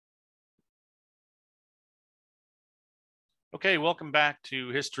Okay, welcome back to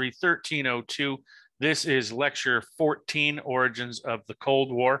History 1302. This is lecture 14, Origins of the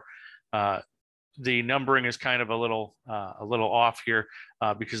Cold War. The numbering is kind of a little off here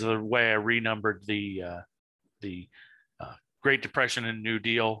because of the way I renumbered the Great Depression and New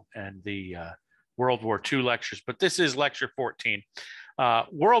Deal and the World War II lectures, but this is lecture 14.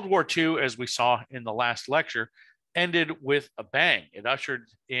 World War II, as we saw in the last lecture, ended with a bang. It ushered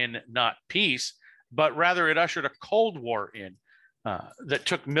in not peace, but rather it ushered a Cold War in that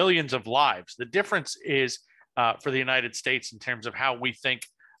took millions of lives. The difference is for the United States in terms of how we think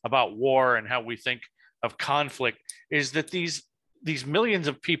about war and how we think of conflict is that these millions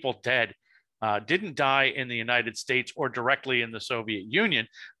of people dead didn't die in the United States or directly in the Soviet Union,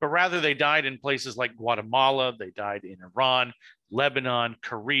 but rather they died in places like Guatemala, they died in Iran, Lebanon,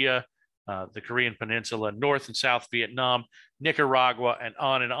 Korea, the Korean Peninsula, North and South Vietnam, Nicaragua, and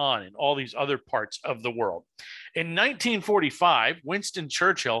on in all these other parts of the world. In 1945, Winston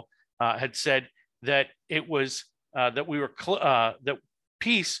Churchill had said that it was that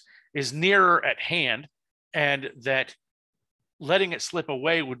peace is nearer at hand, and that letting it slip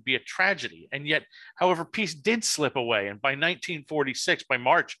away would be a tragedy. And yet, however, peace did slip away. And by 1946, by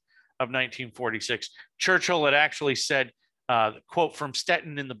March of 1946, Churchill had actually said, quote, "From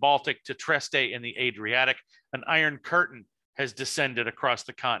Stettin in the Baltic to Trieste in the Adriatic, an iron curtain has descended across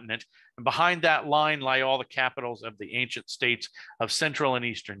the continent. And behind that line lie all the capitals of the ancient states of Central and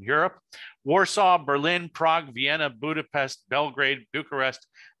Eastern Europe. Warsaw, Berlin, Prague, Vienna, Budapest, Belgrade, Bucharest,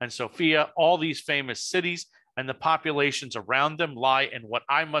 and Sofia, all these famous cities and the populations around them lie in what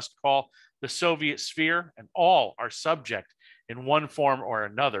I must call the Soviet sphere, and all are subject in one form or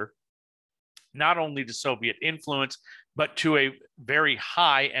another, not only to Soviet influence, but to a very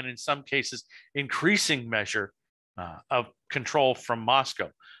high and in some cases increasing measure of control from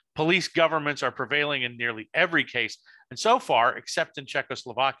Moscow. Police governments are prevailing in nearly every case. And so far, except in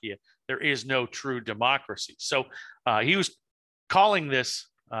Czechoslovakia, there is no true democracy." So he was calling this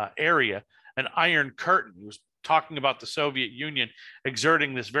area an iron curtain. He was talking about the Soviet Union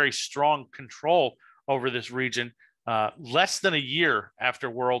exerting this very strong control over this region less than a year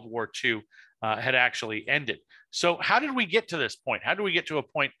after World War II had actually ended. So how did we get to this point? How do we get to a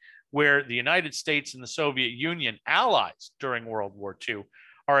point where the United States and the Soviet Union, allies during World War II,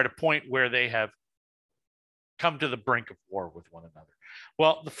 are at a point where they have come to the brink of war with one another?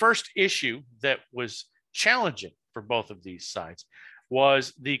 Well, the first issue that was challenging for both of these sides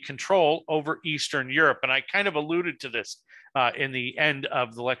was the control over Eastern Europe. And I kind of alluded to this in the end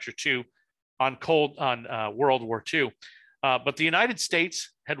of the lecture 2 on World War II. But the United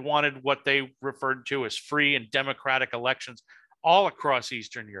States had wanted what they referred to as free and democratic elections all across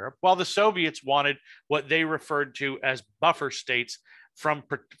Eastern Europe, while the Soviets wanted what they referred to as buffer states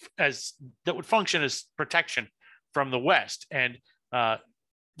that would function as protection from the West. And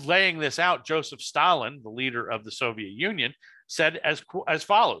laying this out, Joseph Stalin, the leader of the Soviet Union, said as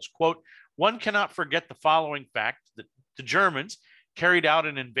follows, quote, "One cannot forget the following fact, that the Germans carried out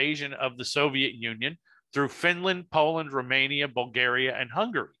an invasion of the Soviet Union through Finland, Poland, Romania, Bulgaria, and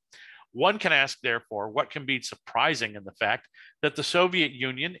Hungary. One can ask, therefore, what can be surprising in the fact that the Soviet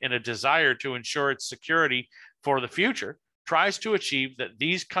Union, in a desire to ensure its security for the future, tries to achieve that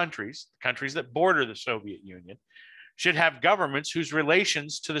these countries that border the Soviet Union, should have governments whose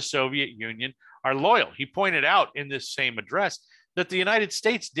relations to the Soviet Union are loyal." He pointed out in this same address that the United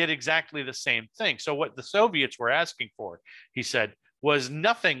States did exactly the same thing. So what the Soviets were asking for, he said, was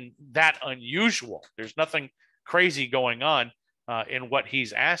nothing that unusual. There's nothing crazy going on in what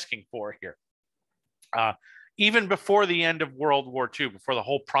he's asking for here. Even before the end of World War II, before the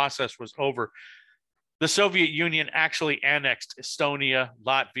whole process was over, the Soviet Union actually annexed Estonia,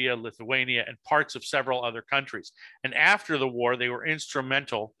 Latvia, Lithuania, and parts of several other countries. And after the war, they were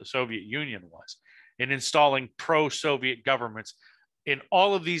instrumental, the Soviet Union was, in installing pro-Soviet governments in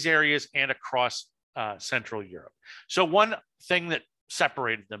all of these areas and across Central Europe. So one thing that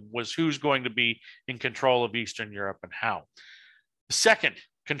separated them was who's going to be in control of Eastern Europe and how. Second,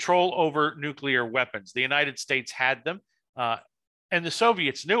 control over nuclear weapons. The United States had them. And the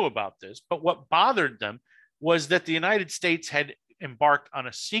Soviets knew about this, but what bothered them was that the United States had embarked on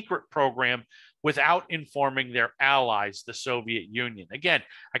a secret program without informing their allies, the Soviet Union. Again,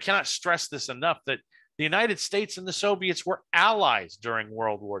 I cannot stress this enough, that the United States and the Soviets were allies during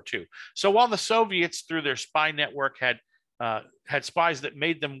World War II. So while the Soviets, through their spy network, had spies that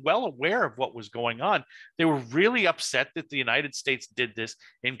made them well aware of what was going on, they were really upset that the United States did this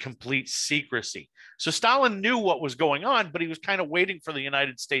in complete secrecy. So Stalin knew what was going on, but he was kind of waiting for the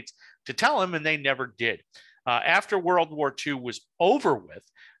United States to tell him, and they never did. After World War II was over with,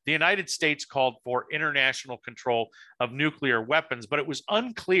 the United States called for international control of nuclear weapons, but it was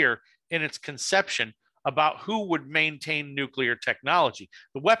unclear in its conception about who would maintain nuclear technology.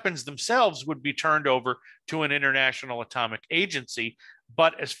 The weapons themselves would be turned over to an international atomic agency,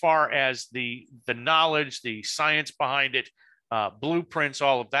 but as far as the knowledge, the science behind it, blueprints,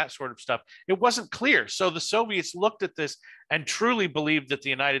 all of that sort of stuff, it wasn't clear. So the Soviets looked at this and truly believed that the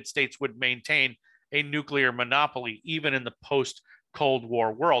United States would maintain a nuclear monopoly, even in the post-Cold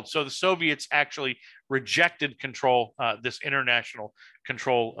War world. So the Soviets actually rejected control, this international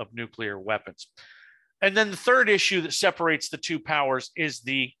control of nuclear weapons. And then the third issue that separates the two powers is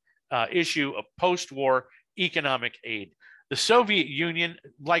the issue of post-war economic aid. The Soviet Union,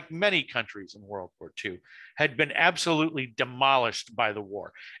 like many countries in World War II, had been absolutely demolished by the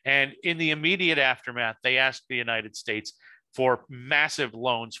war. And in the immediate aftermath, they asked the United States for massive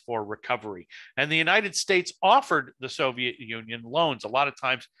loans for recovery. And the United States offered the Soviet Union loans. A lot of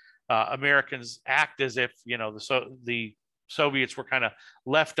times, Americans act as if, the Soviets were kind of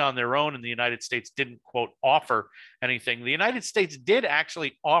left on their own and the United States didn't, quote, offer anything. The United States did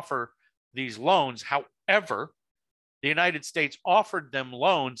actually offer these loans. However, the United States offered them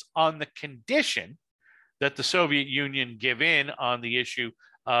loans on the condition that the Soviet Union give in on the issue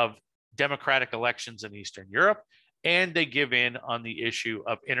of democratic elections in Eastern Europe, and they give in on the issue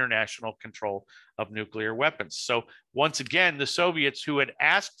of international control of nuclear weapons. So once again, the Soviets who had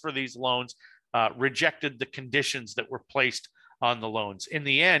asked for these loans rejected the conditions that were placed on the loans. In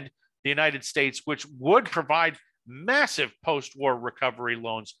the end, the United States, which would provide massive post-war recovery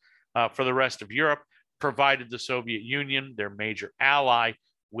loans for the rest of Europe, provided the Soviet Union, their major ally,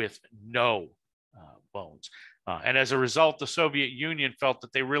 with no loans. And as a result, the Soviet Union felt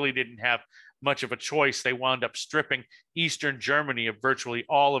that they really didn't have much of a choice. They wound up stripping Eastern Germany of virtually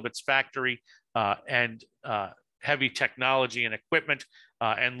all of its factory and heavy technology and equipment,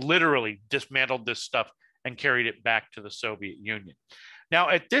 and literally dismantled this stuff and carried it back to the Soviet Union. Now,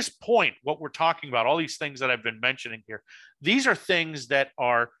 at this point, what we're talking about, all these things that I've been mentioning here, these are things that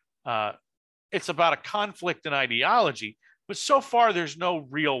are, it's about a conflict in ideology, but so far there's no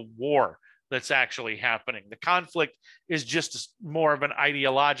real war that's actually happening. The conflict is just more of an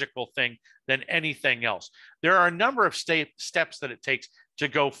ideological thing than anything else. There are a number of steps that it takes to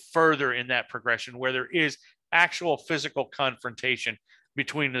go further in that progression where there is actual physical confrontation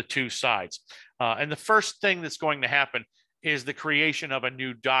between the two sides. And the first thing that's going to happen is the creation of a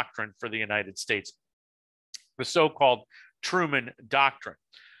new doctrine for the United States, the so-called Truman Doctrine.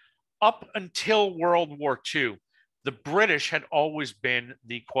 Up until World War II, the British had always been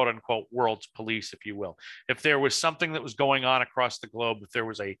the quote unquote world's police, if you will. If there was something that was going on across the globe, if there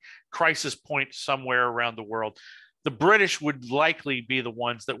was a crisis point somewhere around the world, the British would likely be the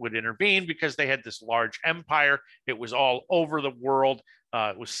ones that would intervene because they had this large empire. It was all over the world.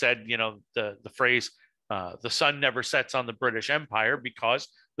 It was said, the phrase, the sun never sets on the British Empire, because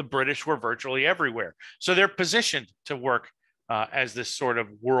the British were virtually everywhere. So they're positioned to work as this sort of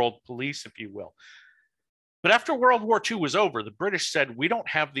world police, if you will. But after World War II was over, the British said, we don't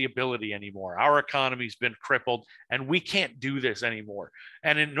have the ability anymore. Our economy's been crippled and we can't do this anymore.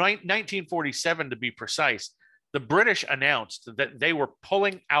 And in 1947, to be precise, the British announced that they were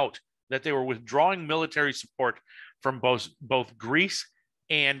pulling out, that they were withdrawing military support from both Greece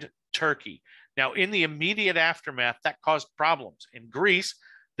and Turkey. Now, in the immediate aftermath, that caused problems. In Greece,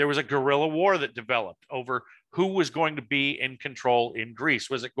 there was a guerrilla war that developed over who was going to be in control in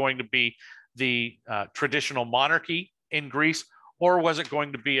Greece. Was it going to be the traditional monarchy in Greece, or was it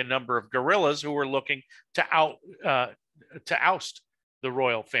going to be a number of guerrillas who were looking to oust the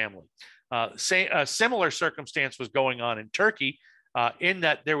royal family? A similar circumstance was going on in Turkey, in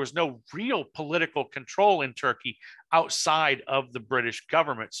that there was no real political control in Turkey outside of the British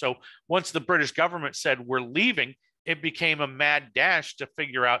government. So once the British government said we're leaving, it became a mad dash to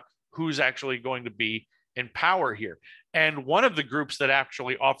figure out who's actually going to be in power here. And one of the groups that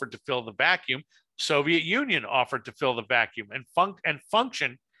actually offered to fill the vacuum, Soviet Union, offered to fill the vacuum and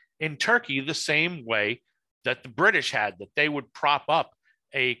function in Turkey the same way that the British had, that they would prop up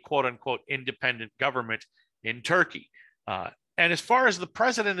a quote unquote independent government in Turkey. And as far as the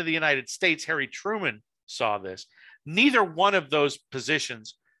president of the United States, Harry Truman, saw this, neither one of those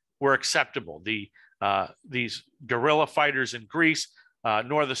positions were acceptable. These guerrilla fighters in Greece,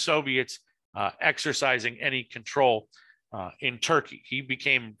 nor the Soviets exercising any control in Turkey. He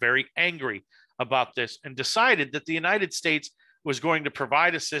became very angry about this and decided that the United States was going to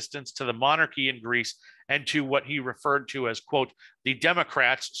provide assistance to the monarchy in Greece and to what he referred to as, quote, the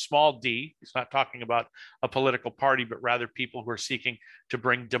Democrats, small d. He's not talking about a political party, but rather people who are seeking to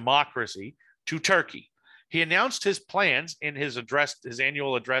bring democracy to Turkey. He announced his plans in his address, his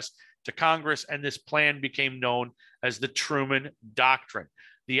annual address to Congress, and this plan became known as the Truman Doctrine.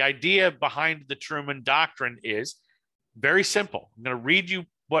 The idea behind the Truman Doctrine is very simple. I'm going to read you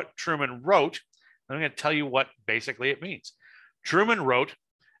what Truman wrote. I'm going to tell you what basically it means. Truman wrote,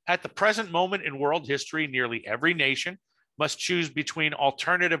 "At the present moment in world history, nearly every nation must choose between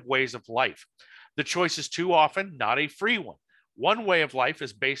alternative ways of life. The choice is too often not a free one. One way of life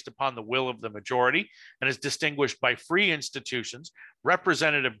is based upon the will of the majority and is distinguished by free institutions,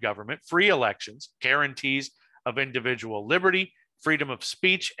 representative government, free elections, guarantees of individual liberty, freedom of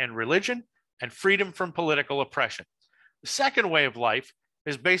speech and religion, and freedom from political oppression. The second way of life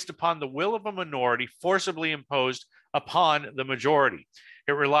is based upon the will of a minority forcibly imposed upon the majority.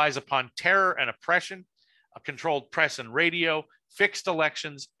 It relies upon terror and oppression, a controlled press and radio, fixed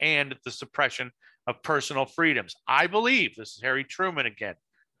elections, and the suppression of personal freedoms. I believe," this is Harry Truman again,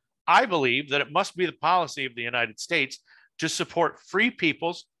 "I believe that it must be the policy of the United States to support free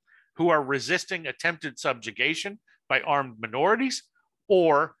peoples who are resisting attempted subjugation by armed minorities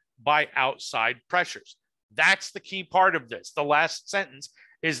or by outside pressures." That's the key part of this. The last sentence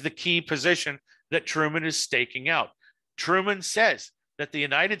is the key position that Truman is staking out. Truman says that the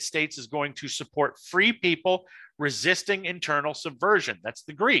United States is going to support free people resisting internal subversion. That's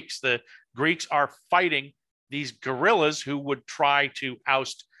the Greeks. The Greeks are fighting these guerrillas who would try to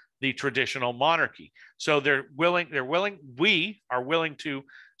oust the traditional monarchy. So we are willing to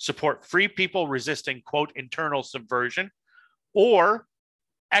support free people resisting, quote, internal subversion or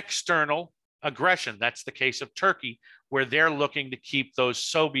external aggression. That's the case of Turkey, where they're looking to keep those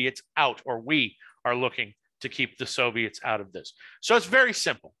Soviets out, or we are looking to keep the Soviets out of this. So it's very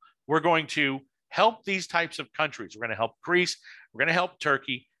simple. We're going to help these types of countries. We're going to help Greece. We're going to help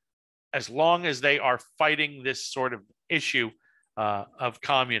Turkey as long as they are fighting this sort of issue of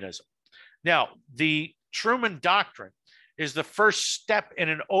communism. Now, the Truman Doctrine is the first step in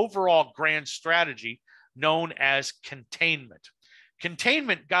an overall grand strategy known as containment.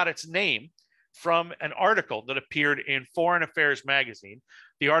 Containment got its name from an article that appeared in Foreign Affairs magazine.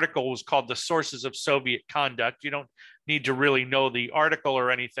 The article was called "The Sources of Soviet Conduct." You don't need to really know the article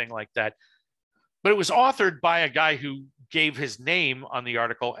or anything like that, but it was authored by a guy who gave his name on the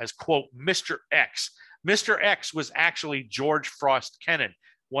article as, quote, Mr. X. Mr. X was actually George Frost Kennan,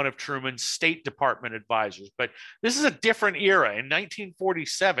 one of Truman's State Department advisors. But this is a different era. In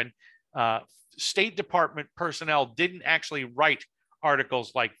 1947, State Department personnel didn't actually write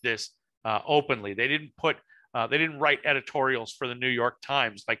articles like this openly. They didn't write editorials for the New York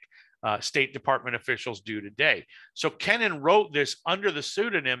Times like State Department officials do today. So Kennan wrote this under the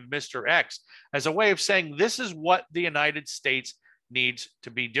pseudonym Mr. X as a way of saying this is what the United States needs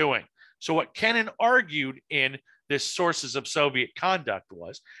to be doing. So what Kennan argued in this Sources of Soviet Conduct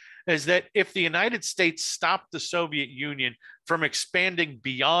is that if the United States stopped the Soviet Union from expanding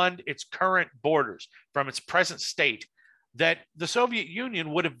beyond its current borders, from its present state, that the Soviet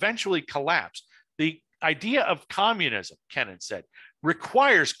Union would eventually collapse. The idea of communism, Kennan said,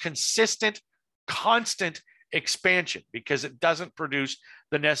 requires consistent, constant expansion because it doesn't produce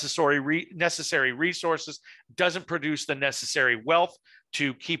the necessary resources, doesn't produce the necessary wealth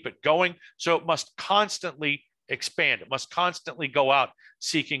to keep it going. So it must constantly expand. It must constantly go out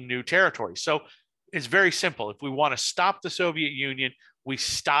seeking new territory. So it's very simple. If we want to stop the Soviet Union, we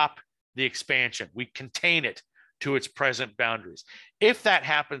stop the expansion. We contain it to its present boundaries. If that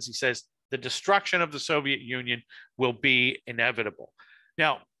happens, he says, the destruction of the Soviet Union will be inevitable.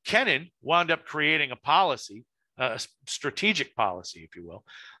 Now, Kennan wound up creating a policy, a strategic policy, if you will,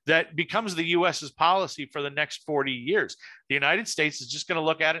 that becomes the US's policy for the next 40 years. The United States is just going to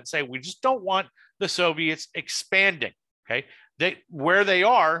look at it and say, we just don't want the Soviets expanding, okay? Where they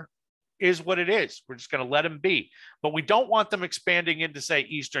are is what it is. We're just going to let them be. But we don't want them expanding into, say,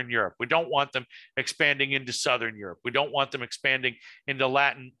 Eastern Europe. We don't want them expanding into Southern Europe. We don't want them expanding into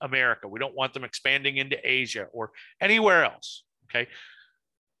Latin America. We don't want them expanding into Asia or anywhere else, okay?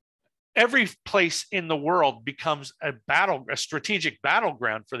 Every place in the world becomes a strategic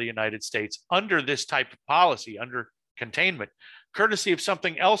battleground for the United States under this type of policy, under containment, courtesy of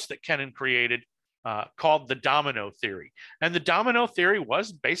something else that Kennan created called the domino theory. And the domino theory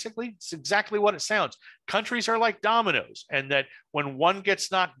was basically, it's exactly what it sounds. Countries are like dominoes, and that when one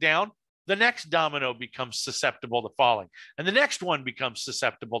gets knocked down, the next domino becomes susceptible to falling, and the next one becomes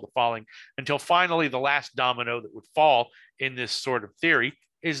susceptible to falling, until finally the last domino that would fall in this sort of theory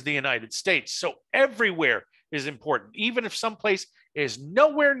is the United States. So everywhere is important, even if someplace is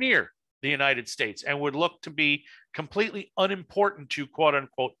nowhere near the United States and would look to be completely unimportant to, quote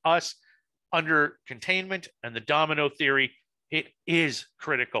unquote, us under containment and the domino theory, it is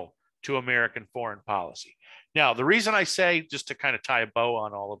critical to American foreign policy. Now, the reason I say, just to kind of tie a bow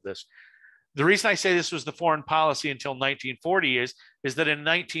on all of this, the reason I say this was the foreign policy until 1940 is that in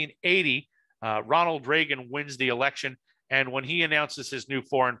 1980, Ronald Reagan wins the election. And when he announces his new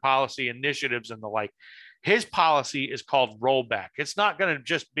foreign policy initiatives and the like, his policy is called rollback. It's not going to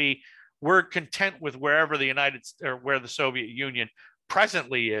just be, we're content with wherever the where the Soviet Union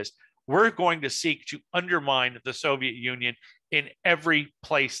presently is. We're going to seek to undermine the Soviet Union in every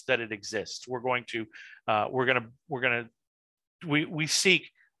place that it exists. We seek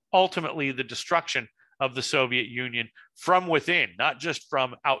ultimately the destruction of the Soviet Union from within, not just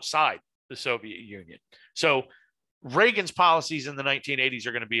from outside the Soviet Union. So Reagan's policies in the 1980s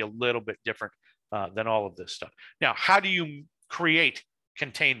are going to be a little bit different than all of this stuff. Now, how do you create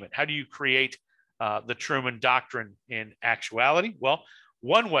containment? How do you create the Truman Doctrine in actuality? Well,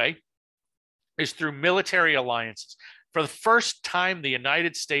 one way is through military alliances. For the first time, the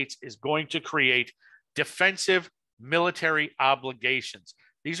United States is going to create defensive military obligations.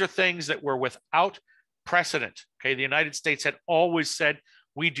 These are things that were without precedent. Okay, the United States had always said,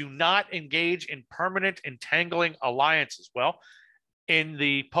 we do not engage in permanent entangling alliances. Well, in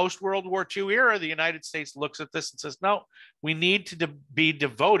the post-World War II era, the United States looks at this and says, no, we need to be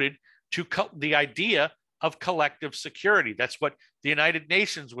devoted to the idea of collective security. That's what the United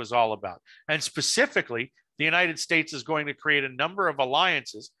Nations was all about. And specifically, the United States is going to create a number of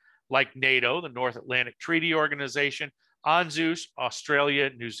alliances like NATO, the North Atlantic Treaty Organization, UNZUS,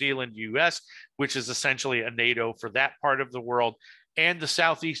 Australia, New Zealand, US, which is essentially a NATO for that part of the world, and the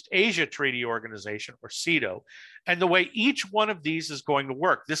Southeast Asia Treaty Organization, or CETO. And the way each one of these is going to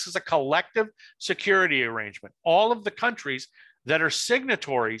work, this is a collective security arrangement. All of the countries that are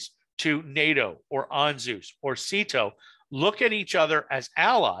signatories to NATO or UNZUS or CETO look at each other as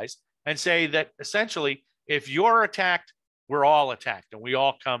allies and say that essentially, if you're attacked, we're all attacked, and we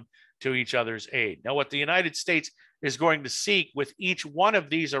all come to each other's aid. Now, what the United States is going to seek with each one of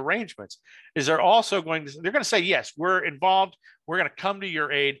these arrangements is they're going to say, yes, we're involved, we're going to come to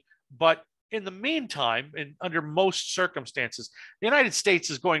your aid, but in the meantime, and under most circumstances, the United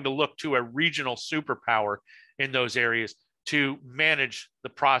States is going to look to a regional superpower in those areas to manage the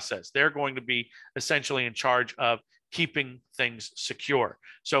process. They're going to be essentially in charge of keeping things secure.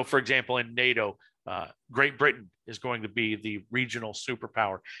 So, for example, in NATO, Great Britain is going to be the regional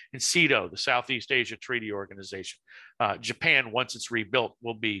superpower. In CETO, the Southeast Asia Treaty Organization, Japan, once it's rebuilt,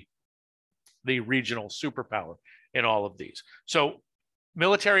 will be the regional superpower in all of these. So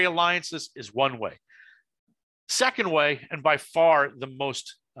military alliances is one way. Second way, and by far the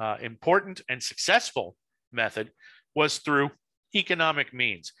most important and successful method, was through economic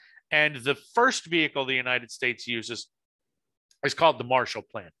means. And the first vehicle the United States uses is called the Marshall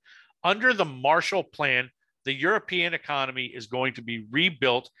Plan. Under the Marshall Plan, the European economy is going to be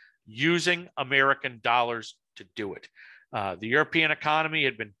rebuilt using American dollars to do it. The European economy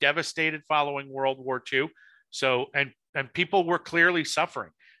had been devastated following World War II. So, and people were clearly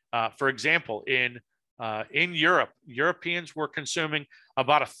suffering. For example, in Europe, Europeans were consuming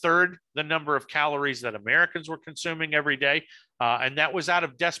about a third the number of calories that Americans were consuming every day. And that was out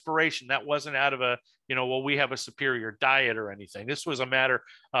of desperation. That wasn't out of we have a superior diet or anything. This was a matter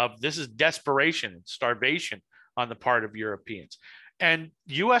of, this is desperation and starvation on the part of Europeans. And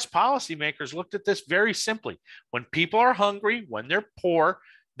US policymakers looked at this very simply. When people are hungry, when they're poor,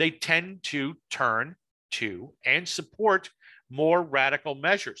 they tend to turn to and support more radical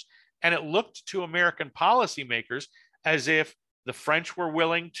measures. And it looked to American policymakers as if the French were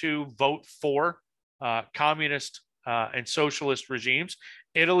willing to vote for communist and socialist regimes.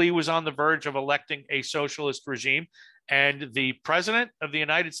 Italy was on the verge of electing a socialist regime. And the president of the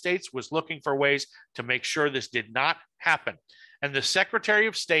United States was looking for ways to make sure this did not happen. And the Secretary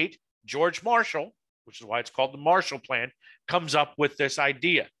of State, George Marshall, which is why it's called the Marshall Plan, comes up with this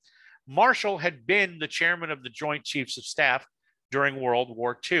idea. Marshall had been the chairman of the Joint Chiefs of Staff during World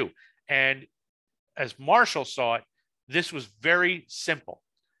War II. And as Marshall saw it, this was very simple.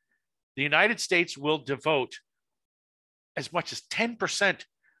 The United States will devote as much as 10%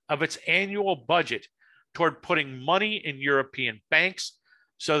 of its annual budget toward putting money in European banks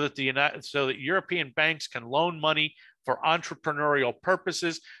so that European banks can loan money for entrepreneurial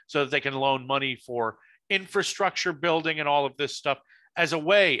purposes, so that they can loan money for infrastructure building and all of this stuff, as a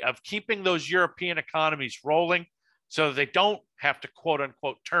way of keeping those European economies rolling so that they don't have to, quote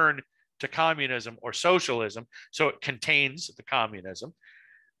unquote, turn to communism or socialism. So it contains the communism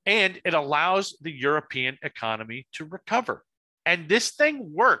and it allows the European economy to recover. And this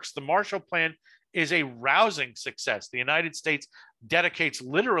thing works. The Marshall Plan is a rousing success. The United States dedicates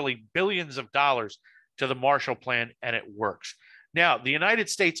literally billions of dollars to the Marshall Plan, and it works. Now, the United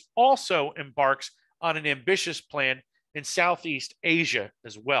States also embarks on an ambitious plan in Southeast Asia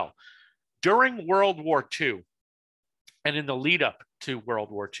as well. During World War II and in the lead up to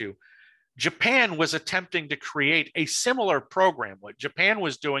World War II, Japan was attempting to create a similar program. What Japan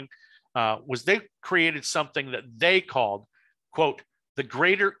was doing was they created something that they called, quote, the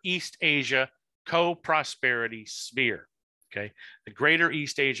Greater East Asia Co-Prosperity Sphere. Okay, the Greater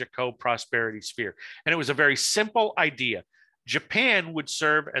East Asia Co-Prosperity Sphere. And it was a very simple idea. Japan would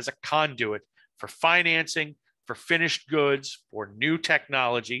serve as a conduit for financing, for finished goods, for new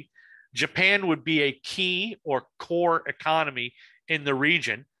technology. Japan would be a key or core economy in the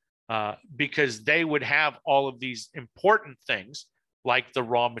region because they would have all of these important things like the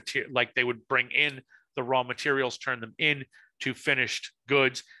raw material, like they would bring in the raw materials, turn them into finished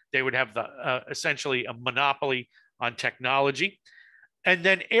goods. They would have the essentially a monopoly on technology. And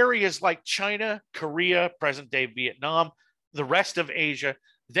then areas like China, Korea, present-day Vietnam, the rest of Asia,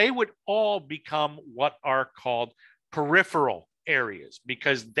 they would all become what are called peripheral areas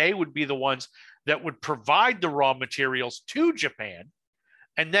because they would be the ones that would provide the raw materials to Japan.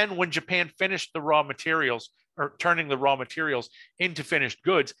 And then when Japan finished the raw materials or turning the raw materials into finished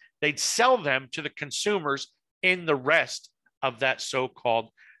goods, they'd sell them to the consumers in the rest of that so-called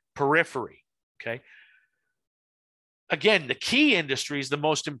periphery. Okay. Again, the key industries, the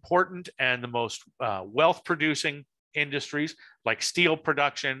most important and the most wealth producing industries like steel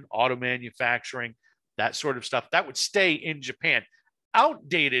production, auto manufacturing, that sort of stuff, that would stay in Japan.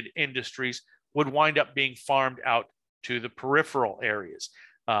 Outdated industries would wind up being farmed out to the peripheral areas.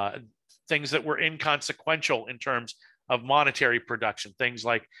 Things that were inconsequential in terms of monetary production, things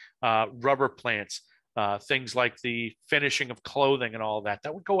like rubber plants, things like the finishing of clothing and all of that,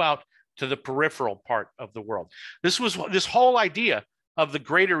 that would go out to the peripheral part of the world. This whole idea of the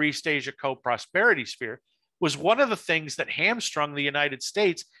Greater East Asia Co-Prosperity Sphere was one of the things that hamstrung the United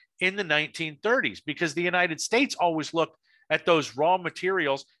States in the 1930s, because the United States always looked at those raw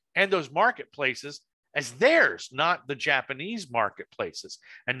materials and those marketplaces as theirs, not the Japanese marketplaces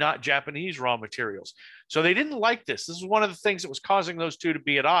and not Japanese raw materials. So they didn't like this. This is one of the things that was causing those two to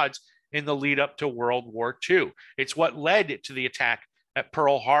be at odds in the lead up to World War II. It's what led to the attack at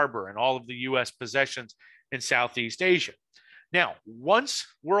Pearl Harbor and all of the US possessions in Southeast Asia. Now, once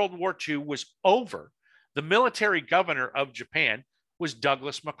World War II was over, the military governor of Japan was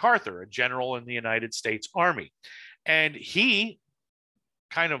Douglas MacArthur, a general in the United States Army. And he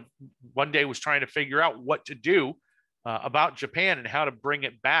kind of one day was trying to figure out what to do about Japan and how to bring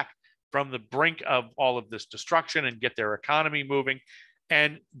it back from the brink of all of this destruction and get their economy moving.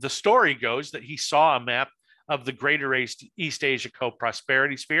 And the story goes that he saw a map of the Greater East Asia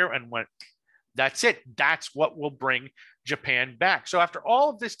Co-Prosperity Sphere and went, that's it. That's what will bring Japan back. So after all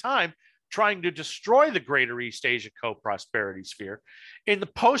of this time trying to destroy the Greater East Asia Co-Prosperity Sphere, in the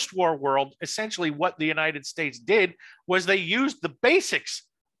post-war world, essentially what the United States did was they used the basics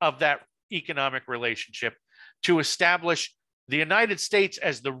of that economic relationship to establish the United States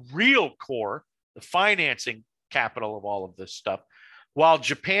as the real core, the financing capital of all of this stuff, while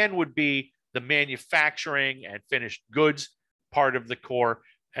Japan would be the manufacturing and finished goods part of the core,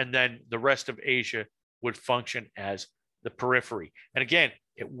 and then the rest of Asia would function as the periphery. And again,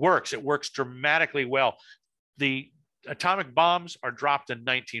 it works. It works dramatically well. The atomic bombs are dropped in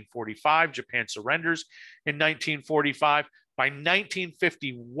 1945. Japan surrenders in 1945. By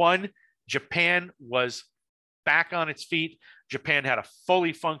 1951, Japan was back on its feet. Japan had a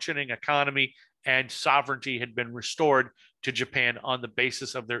fully functioning economy, and sovereignty had been restored to Japan on the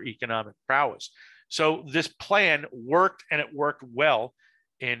basis of their economic prowess. So this plan worked, and it worked well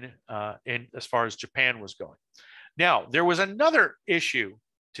in as far as Japan was going. Now, there was another issue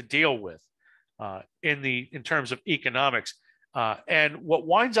to deal with in terms of economics, and what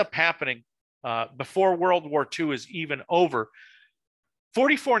winds up happening before World War II is even over.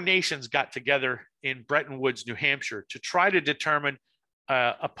 44 nations got together in Bretton Woods, New Hampshire, to try to determine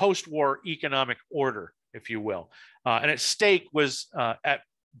a post-war economic order, if you will. And at stake was at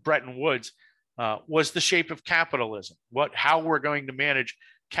Bretton Woods was the shape of capitalism, how we're going to manage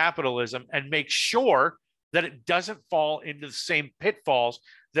capitalism and make sure that it doesn't fall into the same pitfalls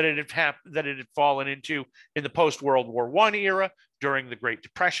that it had fallen into in the post-World War I era, during the Great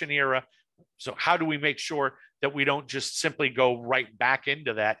Depression era. So how do we make sure that we don't just simply go right back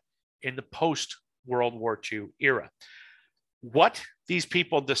into that in the post-World War II era? What these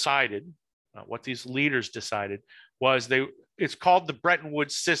people decided, what these leaders decided, was it's called the Bretton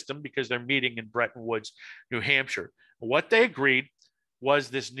Woods system because they're meeting in Bretton Woods, New Hampshire. What they agreed was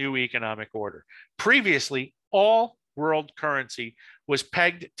this new economic order. Previously, all world currency was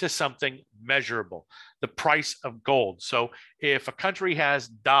pegged to something measurable, the price of gold. So if a country has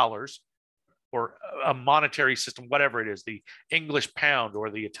dollars, or a monetary system, whatever it is, the English pound or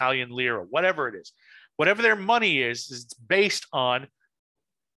the Italian lira, whatever it is, whatever their money is based on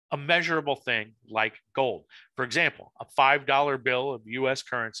a measurable thing like gold. For example, a $5 bill of US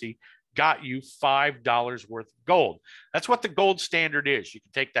currency got you $5 worth of gold. That's what the gold standard is. You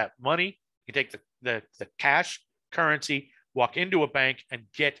can take that money, you take the cash currency, walk into a bank and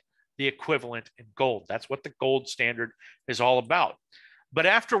get the equivalent in gold. That's what the gold standard is all about. But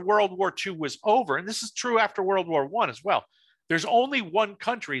after World War II was over, and this is true after World War I as well, there's only one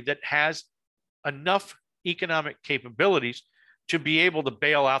country that has enough economic capabilities to be able to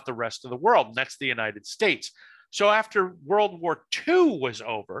bail out the rest of the world, and that's the United States. So after World War II was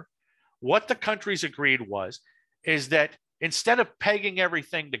over, what the countries agreed is that instead of pegging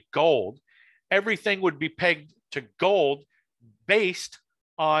everything to gold, everything would be pegged to gold based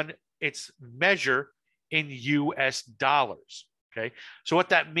on its measure in US dollars. Okay. So what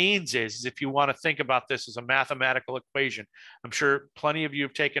that means is if you want to think about this as a mathematical equation, I'm sure plenty of you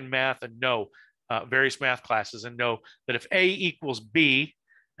have taken math and know various math classes and know that if A equals B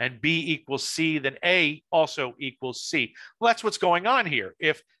and B equals C, then A also equals C. Well, that's what's going on here.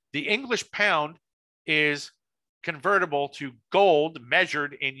 If the English pound is convertible to gold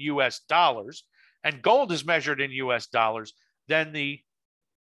measured in US dollars, and gold is measured in US dollars, then the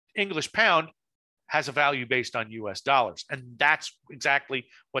English pound has a value based on US dollars. And that's exactly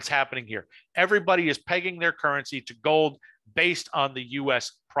what's happening here. Everybody is pegging their currency to gold based on the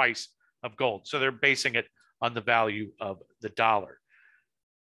US price of gold. So they're basing it on the value of the dollar.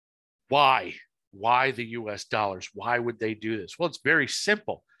 Why? Why the US dollars? Why would they do this? Well, it's very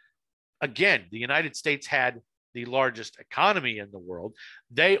simple. Again, the United States had the largest economy in the world.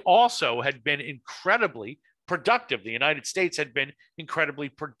 They also had been incredibly productive. The United States had been incredibly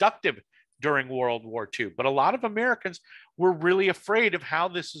productive during World War II. But a lot of Americans were really afraid of how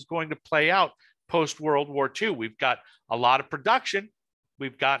this is going to play out post-World War II. We've got a lot of production.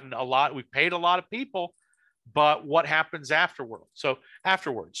 We've paid a lot of people, but what happens afterward? So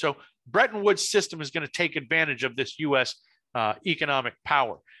Bretton Woods system is going to take advantage of this U.S. Economic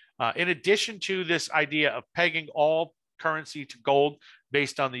power. In addition to this idea of pegging all currency to gold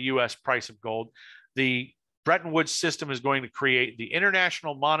based on the U.S. price of gold, the Bretton Woods system is going to create the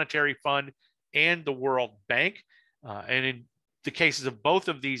International Monetary Fund and the World Bank. And in the cases of both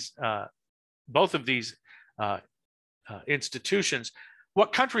of these institutions,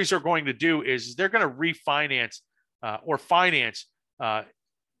 what countries are going to do is they're going to refinance or finance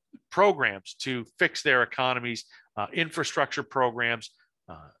programs to fix their economies, infrastructure programs,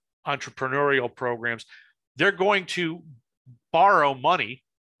 entrepreneurial programs. They're going to borrow money.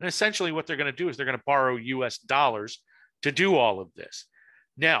 And essentially what they're going to do is they're going to borrow US dollars to do all of this.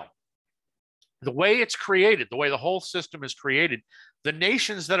 Now, the way it's created, the way the whole system is created, the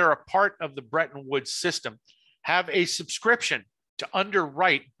nations that are a part of the Bretton Woods system have a subscription to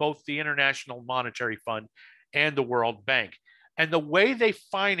underwrite both the International Monetary Fund and the World Bank. And the way they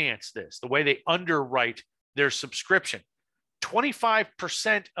finance this, the way they underwrite their subscription,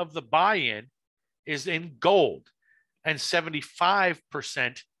 25% of the buy-in is in gold and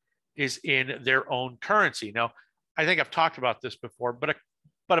 75% is in their own currency. Now, I think I've talked about this before,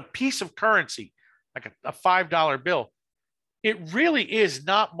 but a piece of currency, like a $5 bill, it really is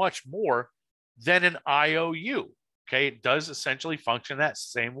not much more than an IOU. Okay, it does essentially function that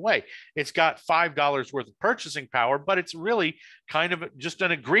same way. It's got $5 worth of purchasing power, but it's really kind of just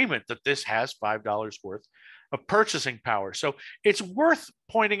an agreement that this has $5 worth of purchasing power. So it's worth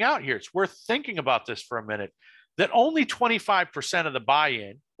pointing out here, it's worth thinking about this for a minute, that only 25% of the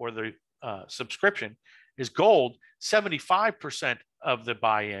buy-in or the subscription is gold. 75% of the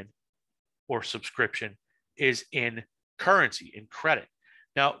buy-in or subscription is in currency, in credit.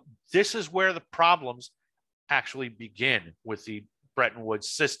 Now, this is where the problems actually begin with the Bretton Woods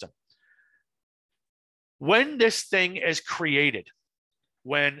system. When this thing is created,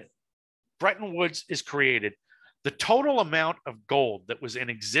 when Bretton Woods is created, the total amount of gold that was in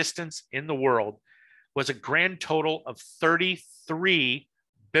existence in the world was a grand total of $33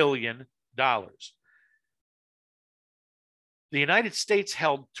 billion. The United States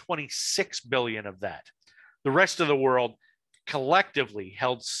held 26 billion of that. The rest of the world collectively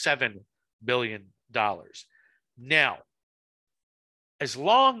held $7 billion. Now, as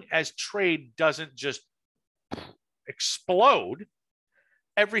long as trade doesn't just explode,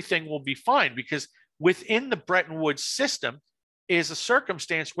 everything will be fine, because within the Bretton Woods system is a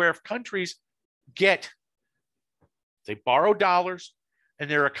circumstance where if countries they borrow dollars and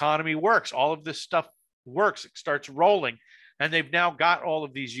their economy works, all of this stuff works, it starts rolling, and they've now got all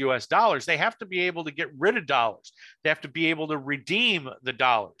of these US dollars, they have to be able to get rid of dollars. They have to be able to redeem the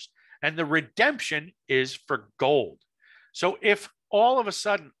dollars. And the redemption is for gold. So if all of a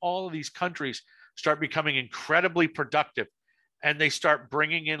sudden, all of these countries start becoming incredibly productive and they start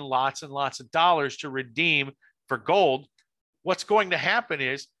bringing in lots and lots of dollars to redeem for gold, what's going to happen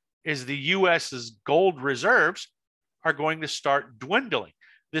is the US's gold reserves are going to start dwindling.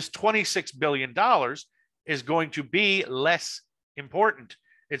 This $26 billion is going to be less important.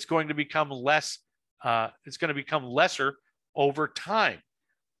 It's going to become less, it's going to become lesser over time.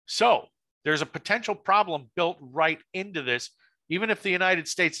 So there's a potential problem built right into this, even if the United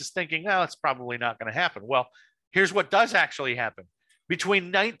States is thinking, oh, it's probably not going to happen. Well, here's what does actually happen. Between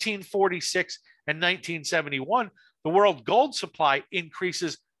 1946 and 1971, the world gold supply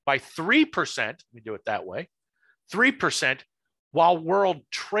increases by 3%. Let me do it that way, 3%, while world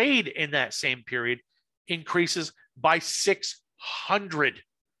trade in that same period increases by 600%.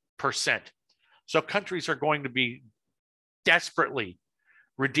 So countries are going to be desperately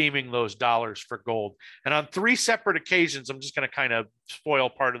redeeming those dollars for gold. And on 3 separate occasions, I'm just going to kind of spoil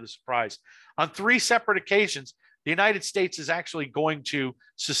part of the surprise. On 3 separate occasions, the United States is actually going to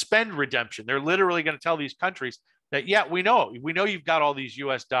suspend redemption. They're literally going to tell these countries that, yeah, we know you've got all these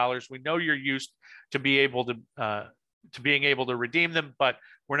US dollars. We know you're used to being able to redeem them, but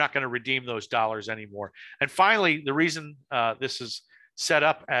we're not going to redeem those dollars anymore. And finally, the reason this is set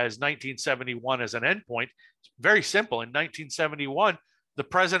up as 1971 as an endpoint, it's very simple. In 1971, the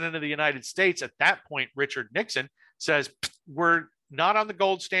president of the United States at that point, Richard Nixon, says, we're not on the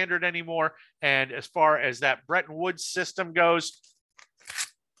gold standard anymore. And as far as that Bretton Woods system goes,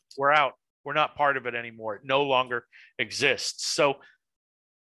 we're out. We're not part of it anymore. It no longer exists. So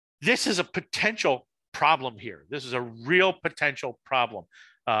this is a potential problem here. This is a real potential problem.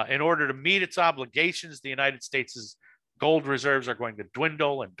 In order to meet its obligations, the United States' gold reserves are going to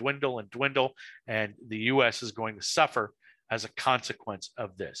dwindle and dwindle and dwindle, and the U.S. is going to suffer as a consequence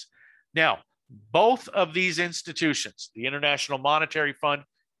of this. Now, both of these institutions, the International Monetary Fund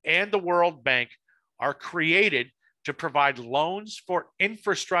and the World Bank, are created to provide loans for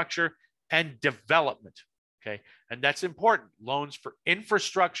infrastructure and development. Okay, and that's important. Loans for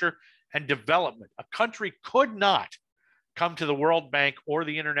infrastructure and development. A country could not come to the World Bank or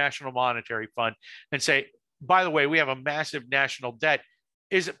the International Monetary Fund and say, by the way, we have a massive national debt.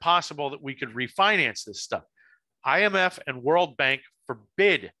 Is it possible that we could refinance this stuff? IMF and World Bank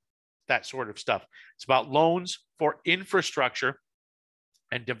forbid that sort of stuff. It's about loans for infrastructure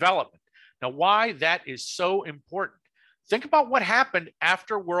and development. Now, why that is so important. Think about what happened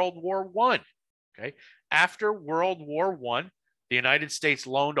after World War I. Okay, after World War I, the United States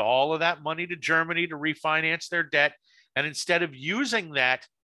loaned all of that money to Germany to refinance their debt. And instead of using that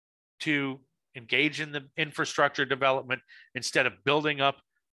to engage in the infrastructure development, instead of building up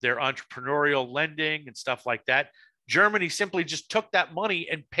their entrepreneurial lending and stuff like that, Germany simply just took that money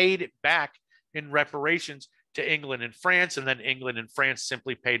and paid it back in reparations to England and France. And then England and France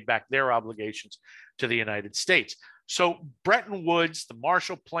simply paid back their obligations to the United States. So Bretton Woods, the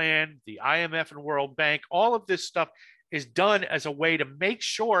Marshall Plan, the IMF and World Bank, all of this stuff is done as a way to make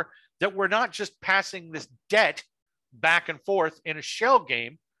sure that we're not just passing this debt back and forth in a shell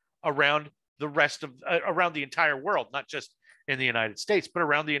game around the rest of around the entire world, not just in the United States, but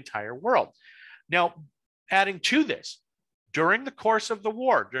around the entire world. Now, adding to this, during the course of the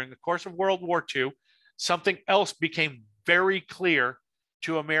war, during the course of World War II, something else became very clear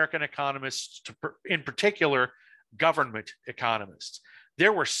to American economists, in particular, government economists.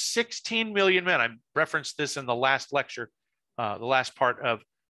 There were 16 million men. I referenced this in the last lecture, the last part of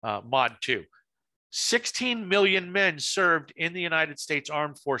Mod 2. 16 million men served in the United States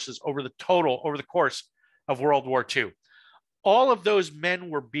Armed Forces over the course of World War II. All of those men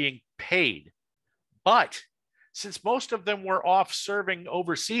were being paid, but since most of them were off serving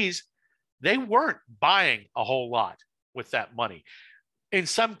overseas, they weren't buying a whole lot with that money. In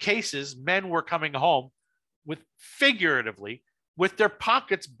some cases, men were coming home figuratively with their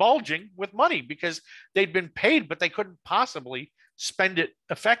pockets bulging with money because they'd been paid, but they couldn't possibly spend it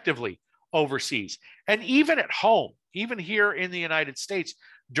effectively overseas. And even at home, even here in the United States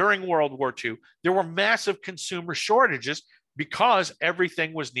during World War II, there were massive consumer shortages because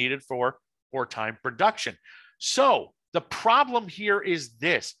everything was needed for wartime production. So the problem here is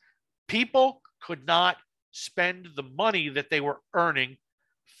this: people could not spend the money that they were earning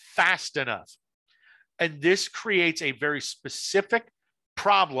fast enough. And this creates a very specific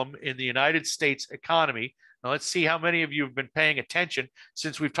problem in the United States economy. Now, let's see how many of you have been paying attention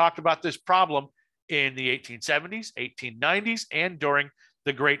since we've talked about this problem in the 1870s, 1890s, and during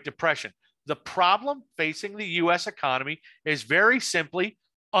the Great Depression. The problem facing the US economy is very simply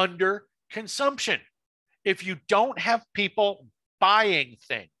under consumption. If you don't have people buying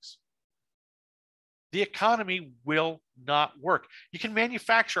things, the economy will not work. You can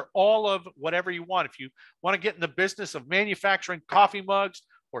manufacture all of whatever you want. If you want to get in the business of manufacturing coffee mugs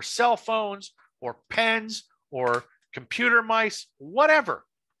or cell phones or pens or computer mice, whatever,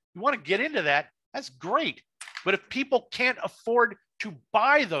 you want to get into that, that's great. But if people can't afford to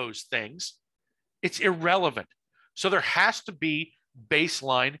buy those things, it's irrelevant. So there has to be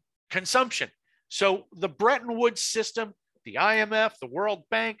baseline consumption. So the Bretton Woods system, the IMF, the World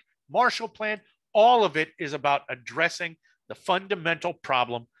Bank, Marshall Plan, all of it is about addressing the fundamental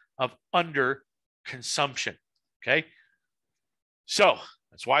problem of underconsumption. Okay. So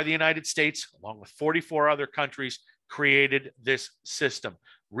that's why the United States, along with 44 other countries, created this system.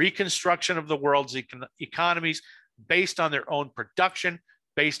 Reconstruction of the world's economies based on their own production,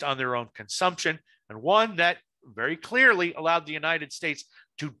 based on their own consumption, and one that very clearly allowed the United States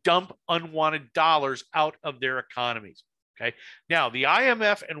to dump unwanted dollars out of their economies. Okay. Now, the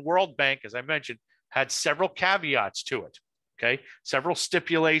IMF and World Bank, as I mentioned, had several caveats to it. Okay. Several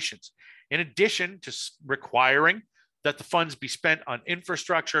stipulations. In addition to requiring that the funds be spent on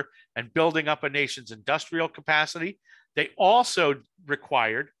infrastructure and building up a nation's industrial capacity, they also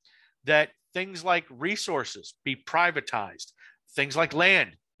required that things like resources be privatized, things like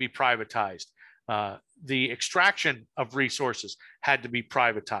land be privatized. The extraction of resources had to be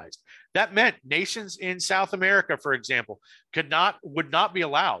privatized. That meant nations in South America, for example, would not be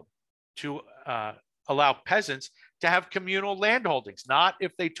allowed to allow peasants to have communal land holdings, not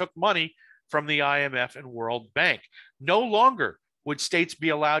if they took money from the IMF and World Bank. No longer would states be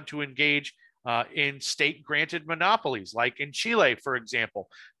allowed to engage in state-granted monopolies, like in Chile, for example,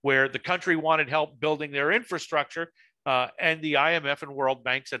 where the country wanted help building their infrastructure, and the IMF and World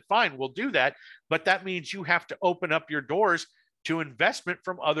Bank said, fine, we'll do that. But that means you have to open up your doors to investment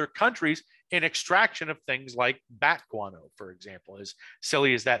from other countries in extraction of things like bat guano, for example. As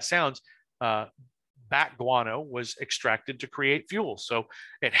silly as that sounds, bat guano was extracted to create fuel. So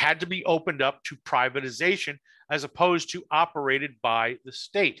it had to be opened up to privatization as opposed to operated by the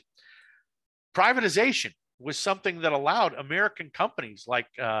state. Privatization was something that allowed American companies like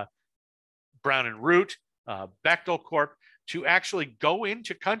Brown and Root, Bechtel Corp, to actually go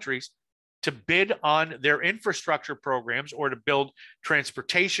into countries to bid on their infrastructure programs or to build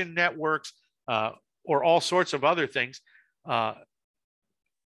transportation networks or all sorts of other things,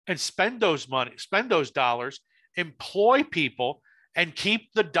 and spend those dollars, employ people, and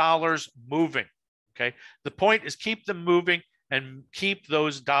keep the dollars moving. Okay. The point is keep them moving and keep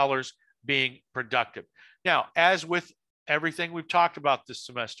those dollars being productive. Now, as with everything we've talked about this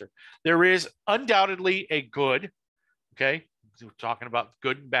semester, there is undoubtedly a good, okay, we're talking about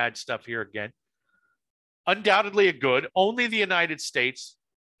good and bad stuff here again, undoubtedly a good, only the United States,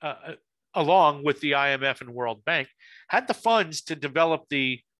 along with the IMF and World Bank, had the funds to develop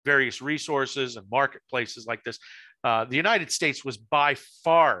the various resources and marketplaces like this. The United States was by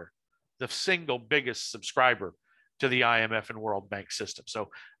far the single biggest subscriber to the IMF and World Bank system. So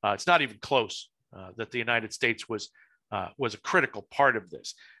it's not even close that the United States was a critical part of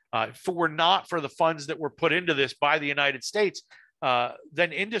this. If it were not for the funds that were put into this by the United States,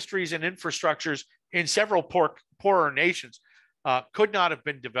 then industries and infrastructures in several poorer nations could not have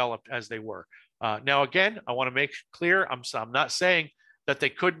been developed as they were. Now, again, I want to make clear, I'm not saying that they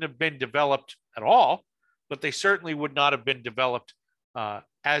couldn't have been developed at all, but they certainly would not have been developed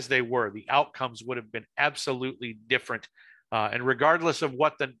as they were. The outcomes would have been absolutely different. And regardless of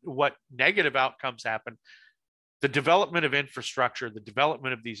what negative outcomes happen, the development of infrastructure, the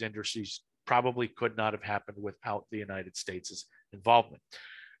development of these industries probably could not have happened without the United States' involvement.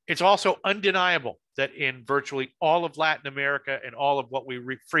 It's also undeniable that in virtually all of Latin America and all of what we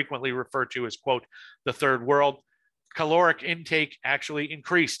frequently refer to as, quote, the third world, caloric intake actually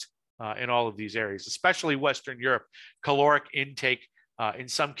increased in all of these areas, especially Western Europe. Caloric intake in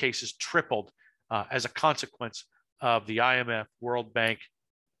some cases tripled as a consequence of the IMF, World Bank,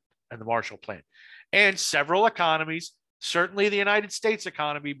 and the Marshall Plan. And several economies, certainly the United States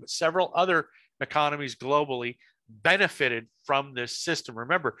economy, but several other economies globally benefited from this system.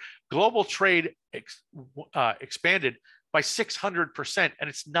 Remember, global trade expanded by 600%, and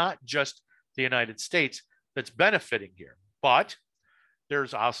it's not just the United States that's benefiting here, but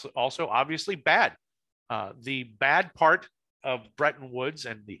there's also obviously bad. The bad part of Bretton Woods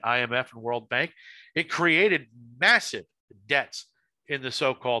and the IMF and World Bank, it created massive debts in the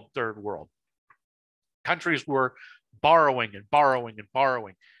so-called third world. Countries were borrowing and borrowing and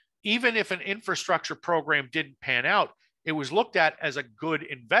borrowing. Even if an infrastructure program didn't pan out, it was looked at as a good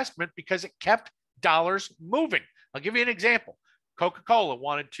investment because it kept dollars moving. I'll give you an example. Coca-Cola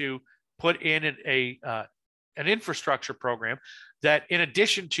wanted to put in an infrastructure program that, in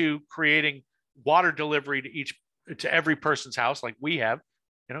addition to creating water delivery to every person's house, like we have.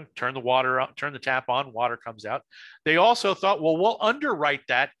 Turn the water up, turn the tap on, water comes out. They also thought, well, we'll underwrite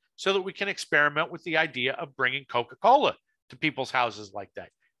that so that we can experiment with the idea of bringing Coca-Cola to people's houses like that.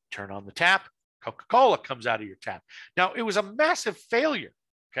 Turn on the tap, Coca-Cola comes out of your tap. Now, it was a massive failure.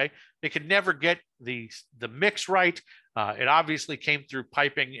 Okay, they could never get the mix right. It obviously came through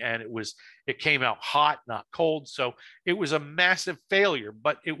piping, and it came out hot, not cold. So it was a massive failure,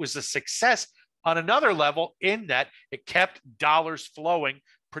 but it was a success on another level in that it kept dollars flowing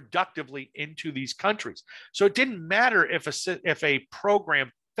productively into these countries. So it didn't matter if a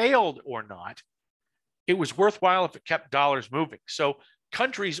program failed or not. It was worthwhile if it kept dollars moving. So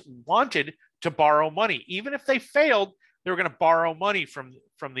countries wanted to borrow money. Even if they failed, they were going to borrow money from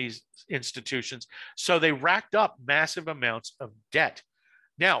these institutions. So they racked up massive amounts of debt.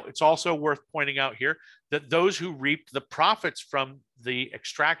 Now, it's also worth pointing out here that those who reaped the profits from the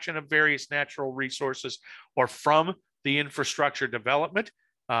extraction of various natural resources or from the infrastructure development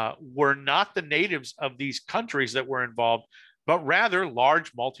were not the natives of these countries that were involved, but rather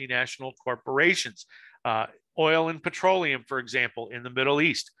large multinational corporations. Oil and petroleum, for example, in the Middle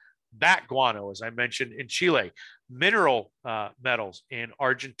East, bat guano, as I mentioned, in Chile, mineral metals in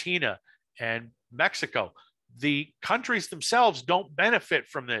Argentina and Mexico. The countries themselves don't benefit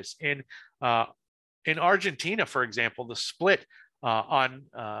from this. In Argentina, for example, the split on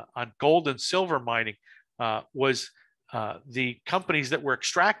gold and silver mining was the companies that were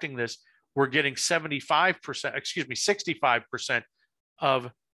extracting this were getting 65%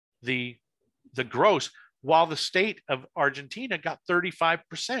 of the gross, while the state of Argentina got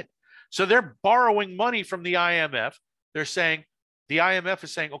 35%. So they're borrowing money from the IMF. They're saying, the IMF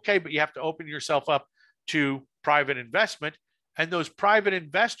is saying, okay, but you have to open yourself up to private investment. And those private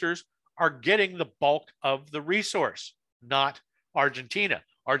investors are getting the bulk of the resource, not Argentina.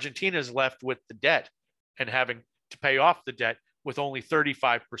 Argentina is left with the debt and having to pay off the debt with only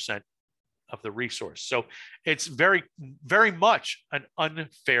 35% of the resource. So it's very, very much an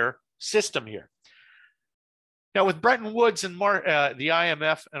unfair system here. Now, with Bretton Woods and the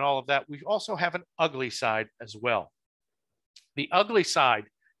IMF and all of that, we also have an ugly side as well. The ugly side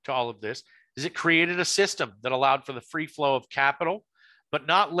to all of this is it created a system that allowed for the free flow of capital, but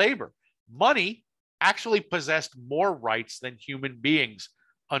not labor. Money actually possessed more rights than human beings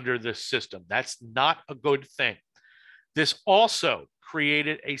under this system. That's not a good thing. This also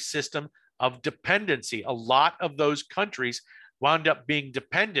created a system of dependency. A lot of those countries wound up being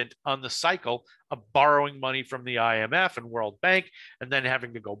dependent on the cycle of borrowing money from the IMF and World Bank, and then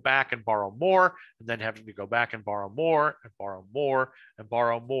having to go back and borrow more, and then having to go back and borrow more, and borrow more, and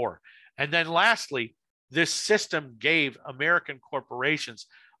borrow more. And then lastly, this system gave American corporations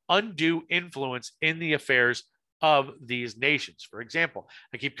undue influence in the affairs of these nations. For example,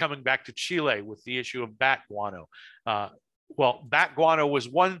 I keep coming back to Chile with the issue of bat guano. Well, bat guano was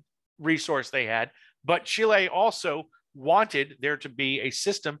one resource they had, but Chile also wanted there to be a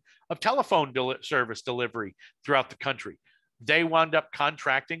system of telephone service delivery throughout the country. They wound up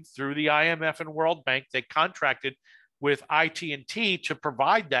contracting through the IMF and World Bank. They contracted with IT&T to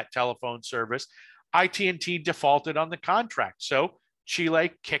provide that telephone service. IT&T defaulted on the contract. So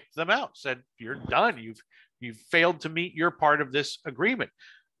Chile kicked them out, said, you're done. You've failed to meet your part of this agreement.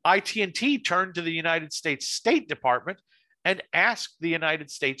 IT&T turned to the United States State Department and asked the United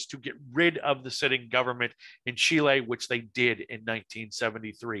States to get rid of the sitting government in Chile, which they did in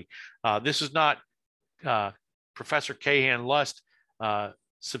 1973. This is not Professor Kahan Lust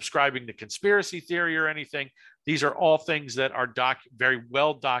subscribing to conspiracy theory or anything. These are all things that are very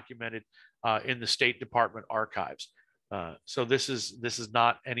well documented in the State Department archives. So this is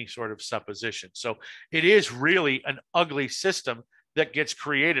not any sort of supposition. So it is really an ugly system that gets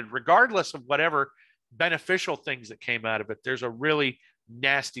created, regardless of whatever beneficial things that came out of it. There's a really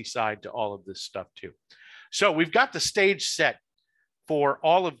nasty side to all of this stuff too. So we've got the stage set for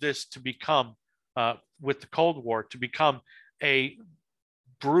all of this to become, with the Cold War, to become a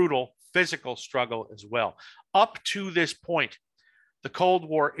brutal physical struggle as well. Up to this point, the Cold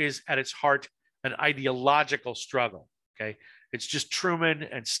War is at its heart an ideological struggle. Okay, it's just Truman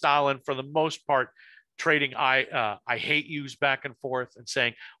and Stalin, for the most part, trading I hate yous back and forth and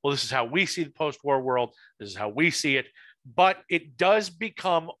saying, well, this is how we see the post-war world. This is how we see it. But it does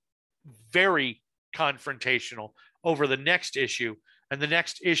become very confrontational over the next issue. And the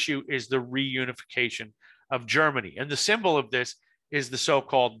next issue is the reunification of Germany. And the symbol of this is the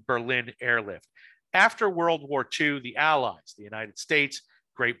so-called Berlin Airlift. After World War II, the Allies, the United States,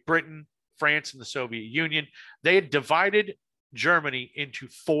 Great Britain, France, and the Soviet Union, they had divided Germany into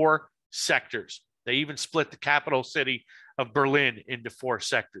 4 sectors. They even split the capital city of Berlin into 4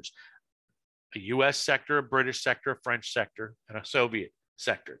 sectors. a US sector, a British sector, a French sector, and a Soviet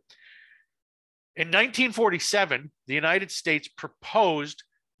sector. In 1947, the United States proposed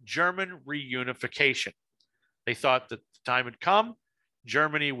German reunification. They thought that the time had come.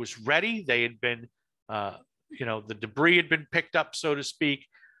 Germany was ready. They had been, the debris had been picked up, so to speak.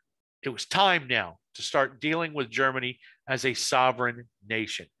 It was time now to start dealing with Germany as a sovereign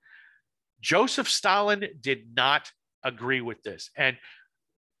nation. Joseph Stalin did not agree with this. And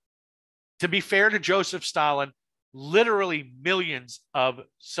to be fair to Joseph Stalin, literally millions of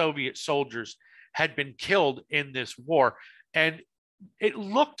Soviet soldiers had been killed in this war. And it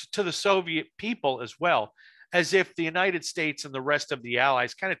looked to the Soviet people as well as if the United States and the rest of the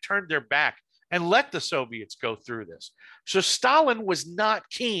Allies kind of turned their back and let the Soviets go through this. So Stalin was not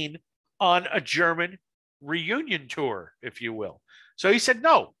keen on a German reunion tour, if you will. So he said,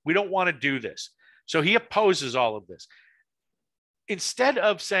 no, we don't want to do this. So he opposes all of this. Instead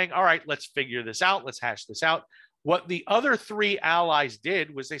of saying, all right, let's figure this out, let's hash this out, what the other three allies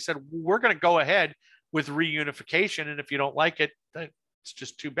did was they said, we're going to go ahead with reunification. And if you don't like it, it's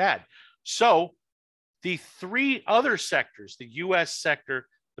just too bad. So the three other sectors, the US sector,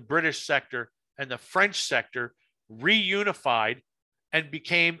 the British sector, and the French sector, reunified and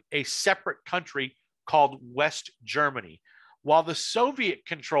became a separate country called West Germany, while the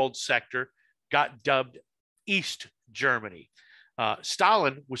Soviet-controlled sector got dubbed East Germany.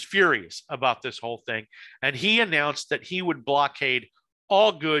 Stalin was furious about this whole thing, and he announced that he would blockade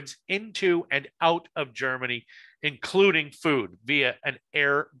all goods into and out of Germany, including food, via an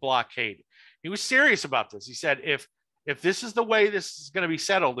air blockade. He was serious about this. He said, if this is the way this is going to be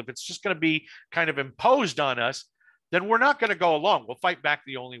settled, if it's just going to be kind of imposed on us, then we're not going to go along. We'll fight back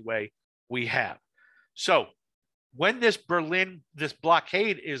the only way we have. So when this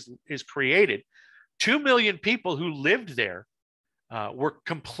blockade is created, 2 million people who lived there were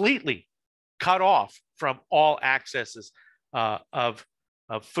completely cut off from all accesses of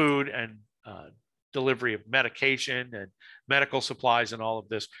food and delivery of medication and medical supplies and all of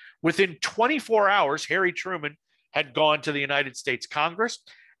this. Within 24 hours, Harry Truman had gone to the United States Congress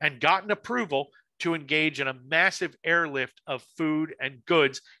and gotten approval to engage in a massive airlift of food and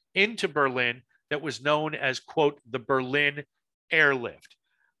goods into Berlin that was known as, quote, the Berlin Airlift.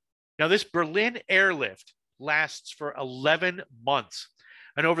 Now, this Berlin Airlift lasts for 11 months.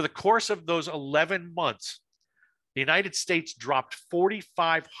 And over the course of those 11 months, the United States dropped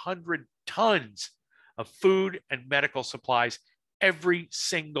 4,500 tons of food and medical supplies every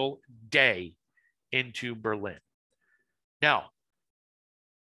single day into Berlin. Now,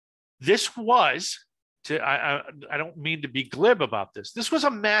 this was, I don't mean to be glib about this, this was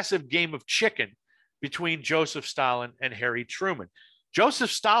a massive game of chicken between Joseph Stalin and Harry Truman.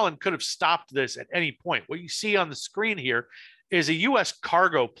 Joseph Stalin could have stopped this at any point. What you see on the screen here is a US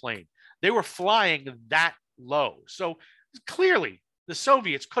cargo plane. They were flying that low. So clearly, the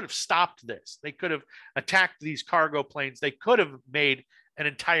Soviets could have stopped this. They could have attacked these cargo planes. They could have made an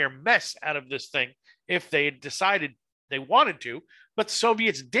entire mess out of this thing if they had decided they wanted to, but the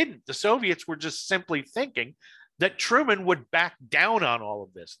Soviets didn't. The Soviets were just simply thinking that Truman would back down on all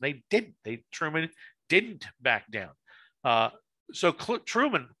of this. They didn't. Truman didn't back down. So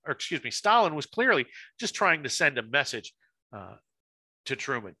Stalin was clearly just trying to send a message to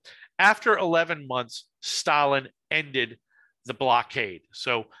Truman. After 11 months, Stalin ended the blockade.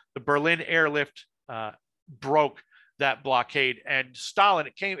 So the Berlin Airlift broke that blockade, and Stalin,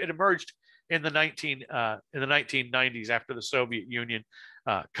 it emerged in the 1990s after the Soviet Union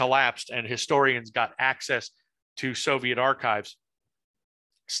collapsed and historians got access to Soviet archives.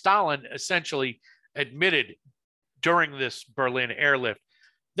 Stalin essentially admitted during this Berlin airlift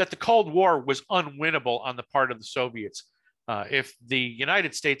that the Cold War was unwinnable on the part of the Soviets. If the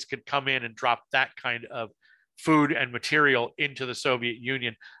United States could come in and drop that kind of food and material into the Soviet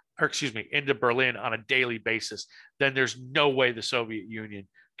Union, into Berlin on a daily basis, then there's no way the Soviet Union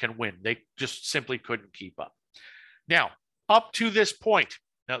can win. They just simply couldn't keep up. Now, up to this point,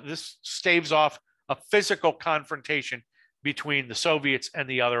 now this staves off a physical confrontation between the Soviets and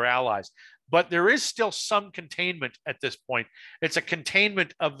the other allies, but there is still some containment at this point. It's a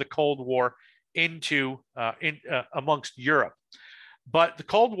containment of the Cold War amongst Europe. But the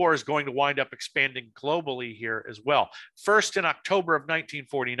Cold War is going to wind up expanding globally here as well. First, in October of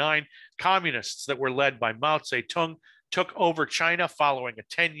 1949, communists that were led by Mao Zedong took over China following a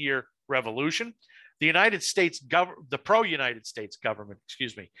 10-year revolution. The the pro-United States government,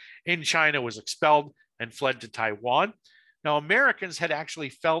 in China was expelled and fled to Taiwan. Now, Americans had actually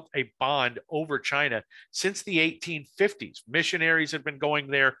felt a bond over China since the 1850s. Missionaries had been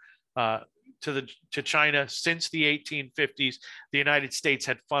going there to China since the 1850s. The United States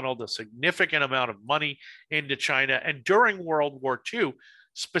had funneled a significant amount of money into China. And during World War II,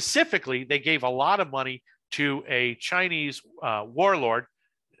 specifically, they gave a lot of money to a Chinese warlord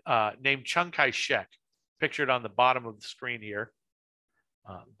named Chiang Kai-shek, pictured on the bottom of the screen here,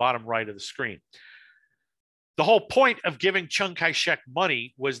 bottom right of the screen. The whole point of giving Chiang Kai-shek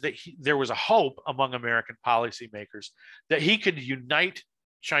money was that there was a hope among American policymakers that he could unite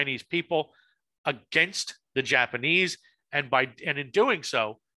Chinese people against the Japanese, and in doing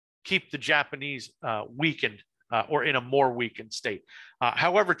so, keep the Japanese weakened or in a more weakened state.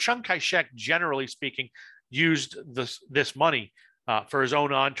 However, Chiang Kai-shek, generally speaking, used this money for his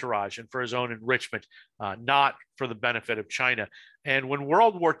own entourage and for his own enrichment, not for the benefit of China. And when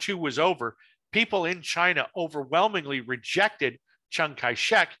World War II was over, people in China overwhelmingly rejected Chiang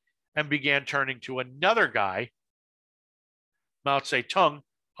Kai-shek and began turning to another guy, Mao Zedong,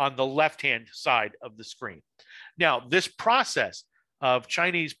 on the left-hand side of the screen. Now, this process of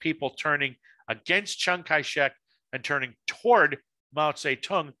Chinese people turning against Chiang Kai-shek and turning toward Mao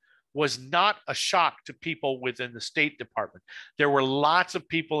Zedong was not a shock to people within the State Department. There were lots of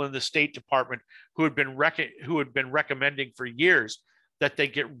people in the State Department who had been recommending for years that they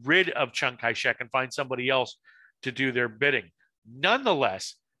get rid of Chiang Kai-shek and find somebody else to do their bidding.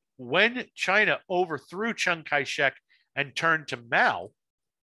 Nonetheless, when China overthrew Chiang Kai-shek and turned to Mao,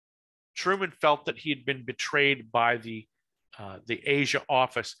 Truman felt that he had been betrayed by the Asia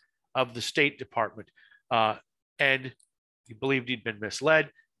office of the State Department, and he believed he'd been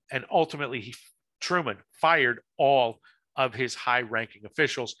misled. And ultimately, Truman fired all of his high-ranking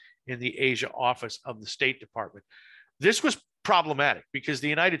officials in the Asia office of the State Department. This was problematic because the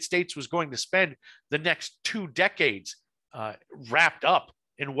United States was going to spend the next 2 decades wrapped up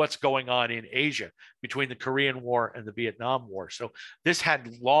in what's going on in Asia between the Korean War and the Vietnam War. So this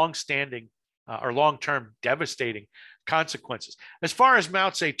had long-standing or long-term devastating consequences. As far as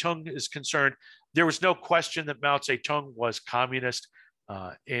Mao Zedong is concerned, there was no question that Mao Zedong was communist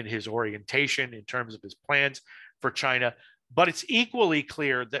in his orientation, in terms of his plans for China. But it's equally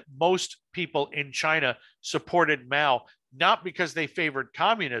clear that most people in China supported Mao, not because they favored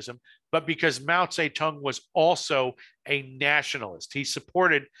communism, but because Mao Zedong was also a nationalist. He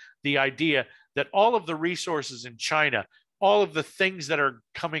supported the idea that all of the resources in China, all of the things that are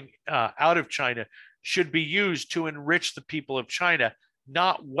coming out of China, should be used to enrich the people of China,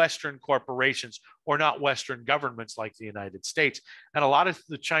 not Western corporations or not Western governments like the United States. And a lot of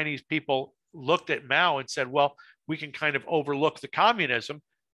the Chinese people looked at Mao and said, well, we can kind of overlook the communism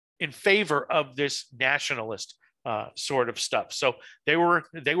in favor of this nationalist sort of stuff. So they were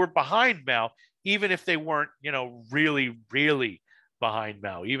behind Mao, even if they weren't, really, really behind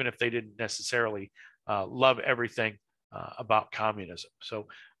Mao, even if they didn't necessarily love everything about communism. So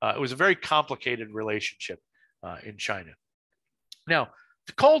it was a very complicated relationship in China. Now,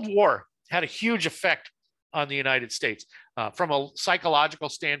 the Cold War had a huge effect on the United States. From a psychological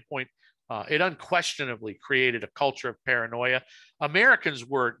standpoint, it unquestionably created a culture of paranoia. Americans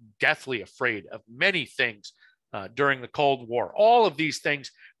were deathly afraid of many things during the Cold War. All of these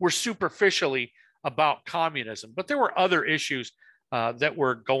things were superficially about communism, but there were other issues that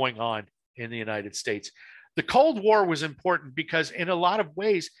were going on in the United States. The Cold War was important because in a lot of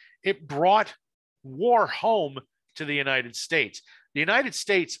ways, it brought war home to the United States. The United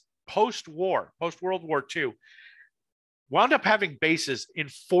States, post-war, post-World War II, wound up having bases in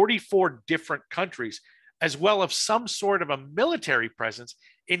 44 different countries, as well as some sort of a military presence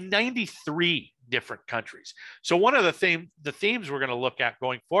in 93 different countries. So one of the themes we're going to look at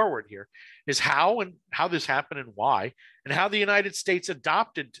going forward here is how this happened and why, and how the United States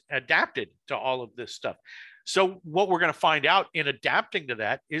adapted to all of this stuff. So what we're going to find out in adapting to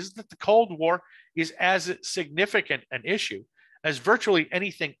that is that the Cold War is as significant an issue as virtually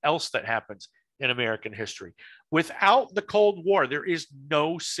anything else that happens in American history. Without the Cold War, there is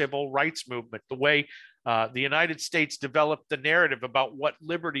no civil rights movement. The way the United States developed the narrative about what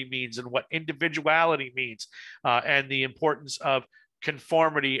liberty means and what individuality means, and the importance of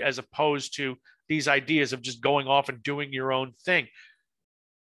conformity as opposed to these ideas of just going off and doing your own thing.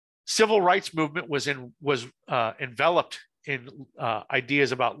 Civil rights movement was enveloped in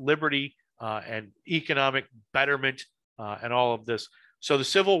ideas about liberty and economic betterment and all of this. So the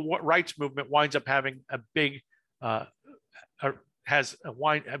civil rights movement winds up having a big,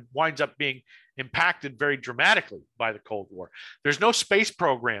 winds up being impacted very dramatically by the Cold War. There's no space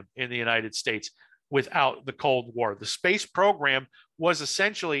program in the United States without the Cold War. The space program was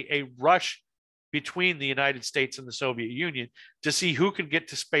essentially a rush between the United States and the Soviet Union to see who could get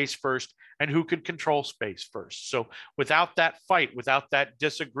to space first and who could control space first. So without that fight, without that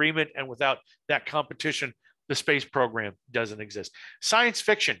disagreement, and without that competition, the space program doesn't exist. Science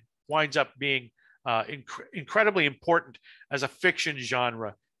fiction winds up being incredibly important as a fiction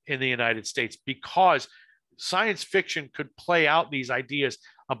genre in the United States, because science fiction could play out these ideas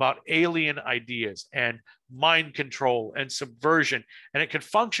about alien ideas and mind control and subversion, and it could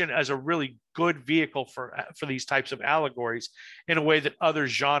function as a really good vehicle for these types of allegories in a way that other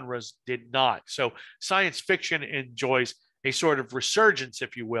genres did not. So science fiction enjoys a sort of resurgence,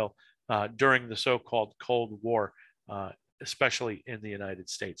 if you will, during the so-called Cold War, especially in the United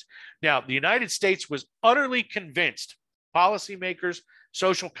States. Now, the United States was utterly convinced, policymakers,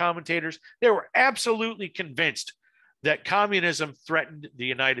 social commentators, they were absolutely convinced that communism threatened the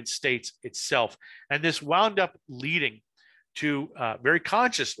United States itself. And this wound up leading to, very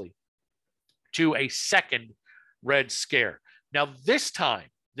consciously, to a second Red Scare. Now, this time,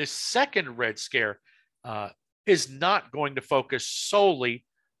 this second Red Scare is not going to focus solely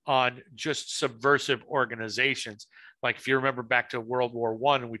on just subversive organizations. Like if you remember back to World War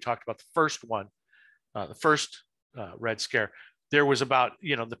I, and we talked about the first one, the first Red Scare, there was about,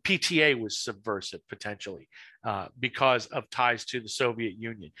 the PTA was subversive potentially because of ties to the Soviet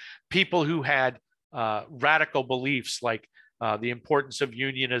Union. People who had radical beliefs like the importance of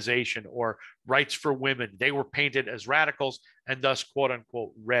unionization or rights for women, they were painted as radicals and thus quote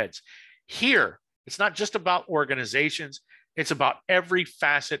unquote Reds. Here, it's not just about organizations. It's about every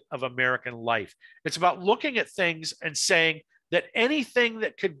facet of American life. It's about looking at things and saying that anything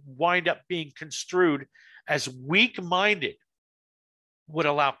that could wind up being construed as weak-minded would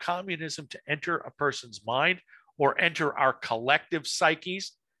allow communism to enter a person's mind or enter our collective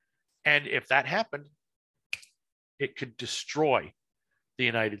psyches. And if that happened, it could destroy the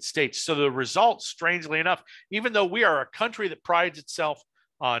United States. So the result, strangely enough, even though we are a country that prides itself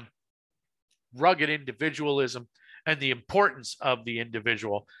on rugged individualism and the importance of the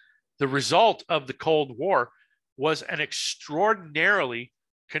individual, the result of the Cold War was an extraordinarily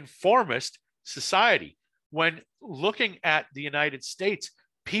conformist society. When looking at the United States,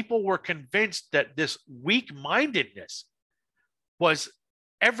 people were convinced that this weak-mindedness was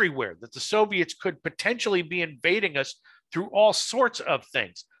everywhere, that the Soviets could potentially be invading us through all sorts of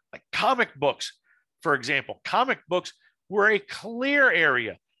things, like comic books, for example. Comic books were a clear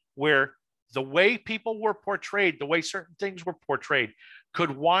area where the way people were portrayed, the way certain things were portrayed,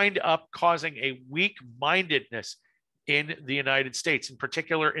 could wind up causing a weak-mindedness in the United States, in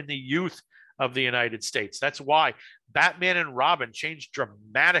particular in the youth of the United States. That's why Batman and Robin changed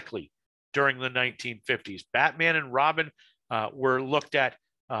dramatically during the 1950s. Batman and Robin were looked at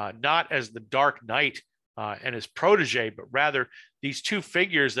not as the Dark Knight and his protege, but rather these two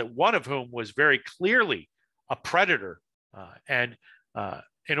figures, that one of whom was very clearly a predator. And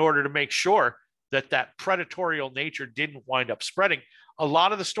in order to make sure that that predatorial nature didn't wind up spreading, a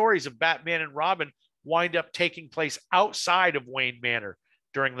lot of the stories of Batman and Robin wind up taking place outside of Wayne Manor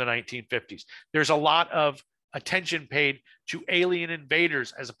during the 1950s. There's a lot of attention paid to alien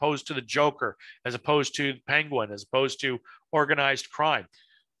invaders as opposed to the Joker, as opposed to the Penguin, as opposed to organized crime.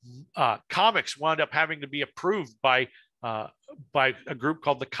 Comics wound up having to be approved by a group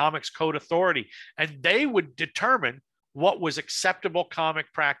called the Comics Code Authority, and they would determine what was acceptable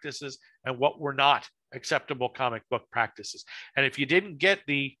comic practices and what were not acceptable comic book practices. And if you didn't get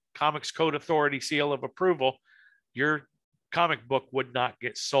the Comics Code Authority seal of approval, your comic book would not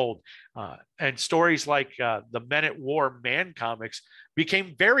get sold. And stories like the Men at War Man comics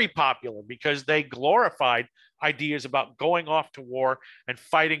became very popular because they glorified ideas about going off to war and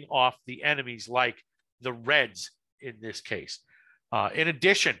fighting off the enemies, like the Reds in this case. In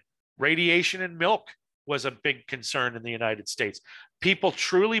addition, radiation in milk was a big concern in the United States. People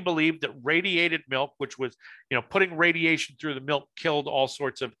truly believed that radiated milk, which was, putting radiation through the milk, killed all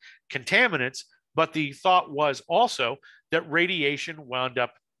sorts of contaminants. But the thought was also that radiation wound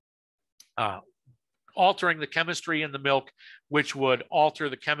up altering the chemistry in the milk, which would alter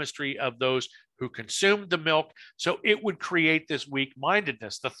the chemistry of those who consumed the milk. So it would create this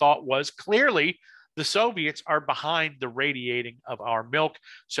weak-mindedness. The thought was, clearly the Soviets are behind the radiating of our milk,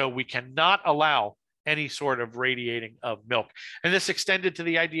 so we cannot allow any sort of radiating of milk. And this extended to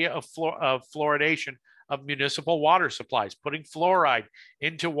the idea of fluoridation of municipal water supplies, putting fluoride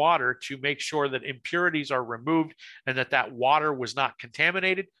into water to make sure that impurities are removed and that water was not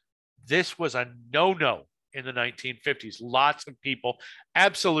contaminated. This was a no-no in the 1950s. Lots of people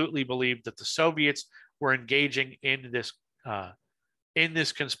absolutely believed that the Soviets were engaging in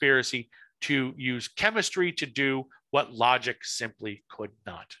this conspiracy to use chemistry to do what logic simply could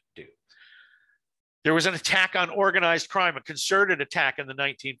not do. There was an attack on organized crime, a concerted attack in the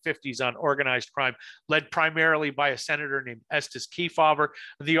 1950s on organized crime, led primarily by a senator named Estes Kefauver.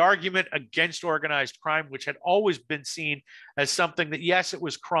 The argument against organized crime, which had always been seen as something that, yes, it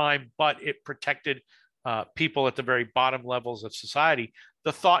was crime, but it protected people at the very bottom levels of society.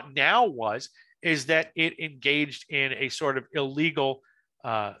 The thought now is that it engaged in a sort of illegal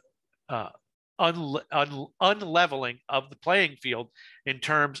unleveling of the playing field in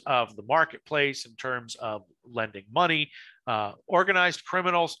terms of the marketplace, in terms of lending money. Organized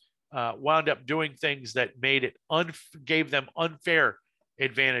criminals wound up doing things that made it gave them unfair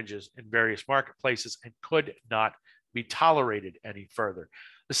advantages in various marketplaces and could not be tolerated any further.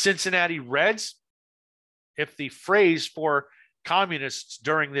 The Cincinnati Reds, if the phrase for communists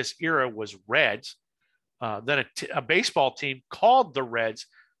during this era was Reds, then a baseball team called the Reds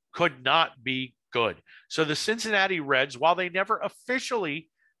could not be good. So the Cincinnati Reds, while they never officially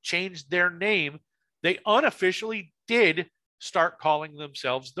changed their name, they unofficially did start calling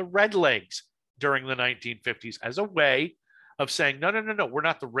themselves the Redlegs during the 1950s as a way of saying, no, we're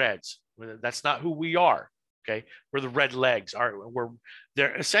not the Reds. That's not who we are. Okay, we're the Redlegs. We're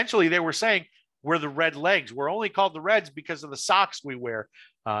there. Essentially, they were saying we're the Redlegs. We're only called the Reds because of the socks we wear,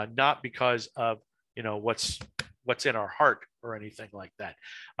 not because of what's in our heart or anything like that.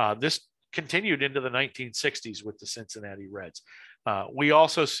 This continued into the 1960s with the Cincinnati Reds. We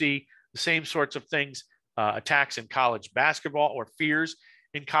also see the same sorts of things, attacks in college basketball or fears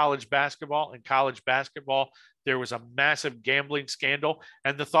in college basketball. In college basketball, there was a massive gambling scandal.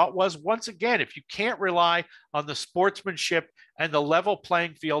 And the thought was, once again, if you can't rely on the sportsmanship and the level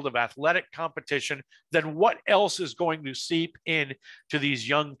playing field of athletic competition, then what else is going to seep in to these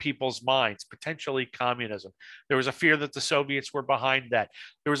young people's minds? Potentially communism. There was a fear that the Soviets were behind that.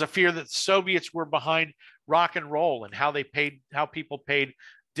 There was a fear that the Soviets were behind rock and roll and how people paid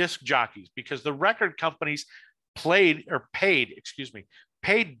disc jockeys, because the record companies paid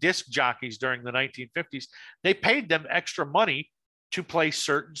disc jockeys during the 1950s. They paid them extra money to play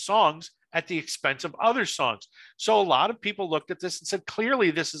certain songs at the expense of other songs. So a lot of people looked at this and said,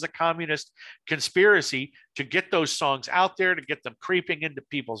 clearly this is a communist conspiracy to get those songs out there, to get them creeping into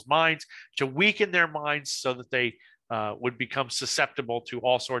people's minds, to weaken their minds so that they would become susceptible to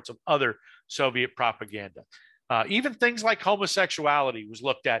all sorts of other Soviet propaganda. Even things like homosexuality was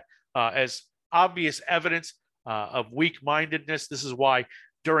looked at as obvious evidence of weak-mindedness. This is why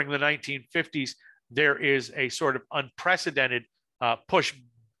during the 1950s, there is a sort of unprecedented push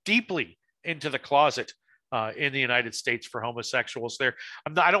deeply into the closet in the United States for homosexuals.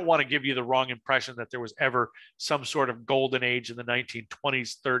 I don't want to give you the wrong impression that there was ever some sort of golden age in the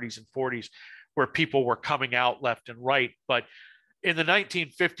 1920s, 30s, and 40s where people were coming out left and right. But in the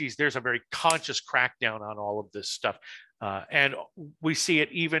 1950s, there's a very conscious crackdown on all of this stuff. And we see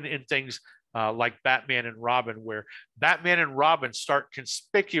it even in things like Batman and Robin, where Batman and Robin start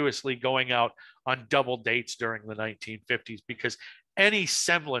conspicuously going out on double dates during the 1950s, because any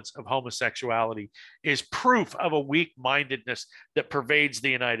semblance of homosexuality is proof of a weak-mindedness that pervades the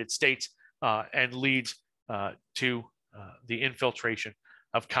United States and leads to the infiltration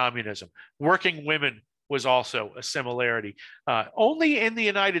of communism. Working women was also a similarity. Only in the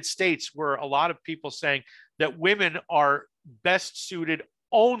United States were a lot of people saying that women are best suited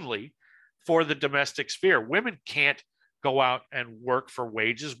only for the domestic sphere. Women can't go out and work for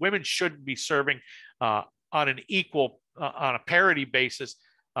wages. Women shouldn't be serving on a parity basis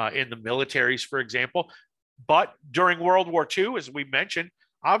in the militaries, for example. But during World War II, as we mentioned,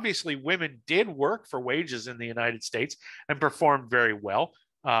 obviously women did work for wages in the United States and performed very well.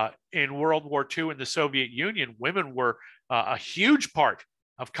 In World War II in the Soviet Union, women were a huge part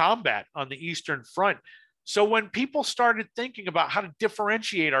of combat on the Eastern Front. So when people started thinking about how to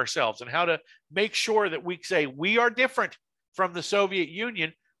differentiate ourselves and how to make sure that we say we are different from the Soviet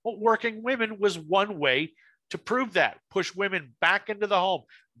Union, well, working women was one way to prove that. Push women back into the home,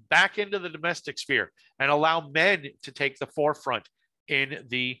 back into the domestic sphere, and allow men to take the forefront in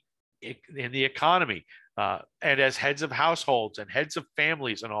the economy and as heads of households and heads of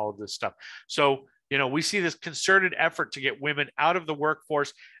families and all of this stuff. So, we see this concerted effort to get women out of the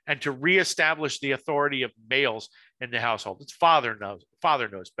workforce and to reestablish the authority of males in the household. It's father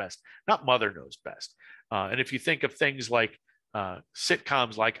knows best, not mother knows best. And if you think of things like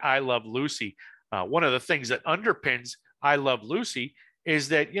sitcoms like I Love Lucy, one of the things that underpins I Love Lucy is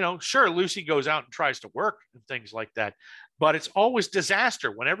that, sure, Lucy goes out and tries to work and things like that, but it's always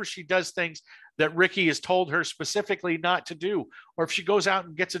disaster whenever she does things that Ricky has told her specifically not to do. Or if she goes out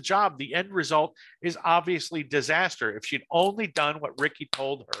and gets a job, the end result is obviously disaster. If she'd only done what Ricky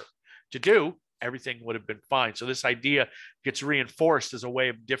told her to do, everything would have been fine. So this idea gets reinforced as a way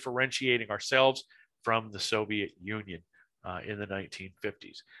of differentiating ourselves from the Soviet Union in the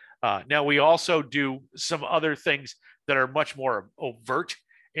 1950s. Now, we also do some other things that are much more overt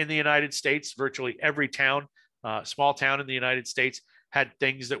in the United States. Virtually every town, small town in the United States, had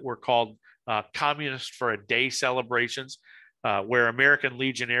things that were called Communist for a Day celebrations, where American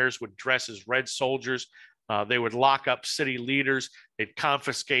legionnaires would dress as red soldiers. They would lock up city leaders. They'd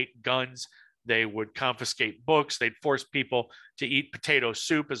confiscate guns. They would confiscate books. They'd force people to eat potato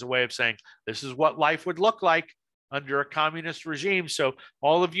soup as a way of saying, this is what life would look like under a communist regime. So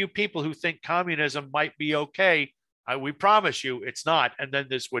all of you people who think communism might be okay, we promise you it's not. And then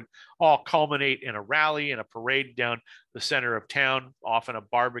this would all culminate in a rally and a parade down the center of town, often a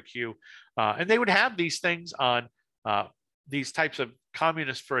barbecue. And they would have these things on these types of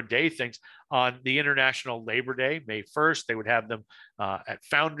Communist for a Day things on the International Labor Day, May 1st. They would have them at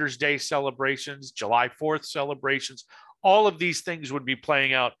Founders Day celebrations, July 4th celebrations. All of these things would be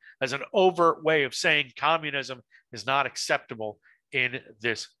playing out as an overt way of saying communism is not acceptable in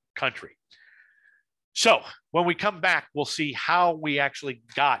this country. So when we come back, we'll see how we actually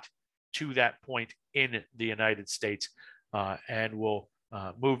got to that point in the United States, and we'll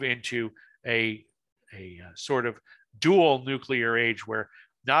move into a sort of dual nuclear age where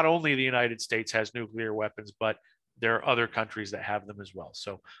not only the United States has nuclear weapons, but there are other countries that have them as well.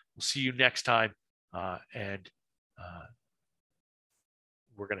 So we'll see you next time, and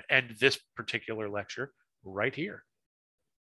we're going to end this particular lecture right here.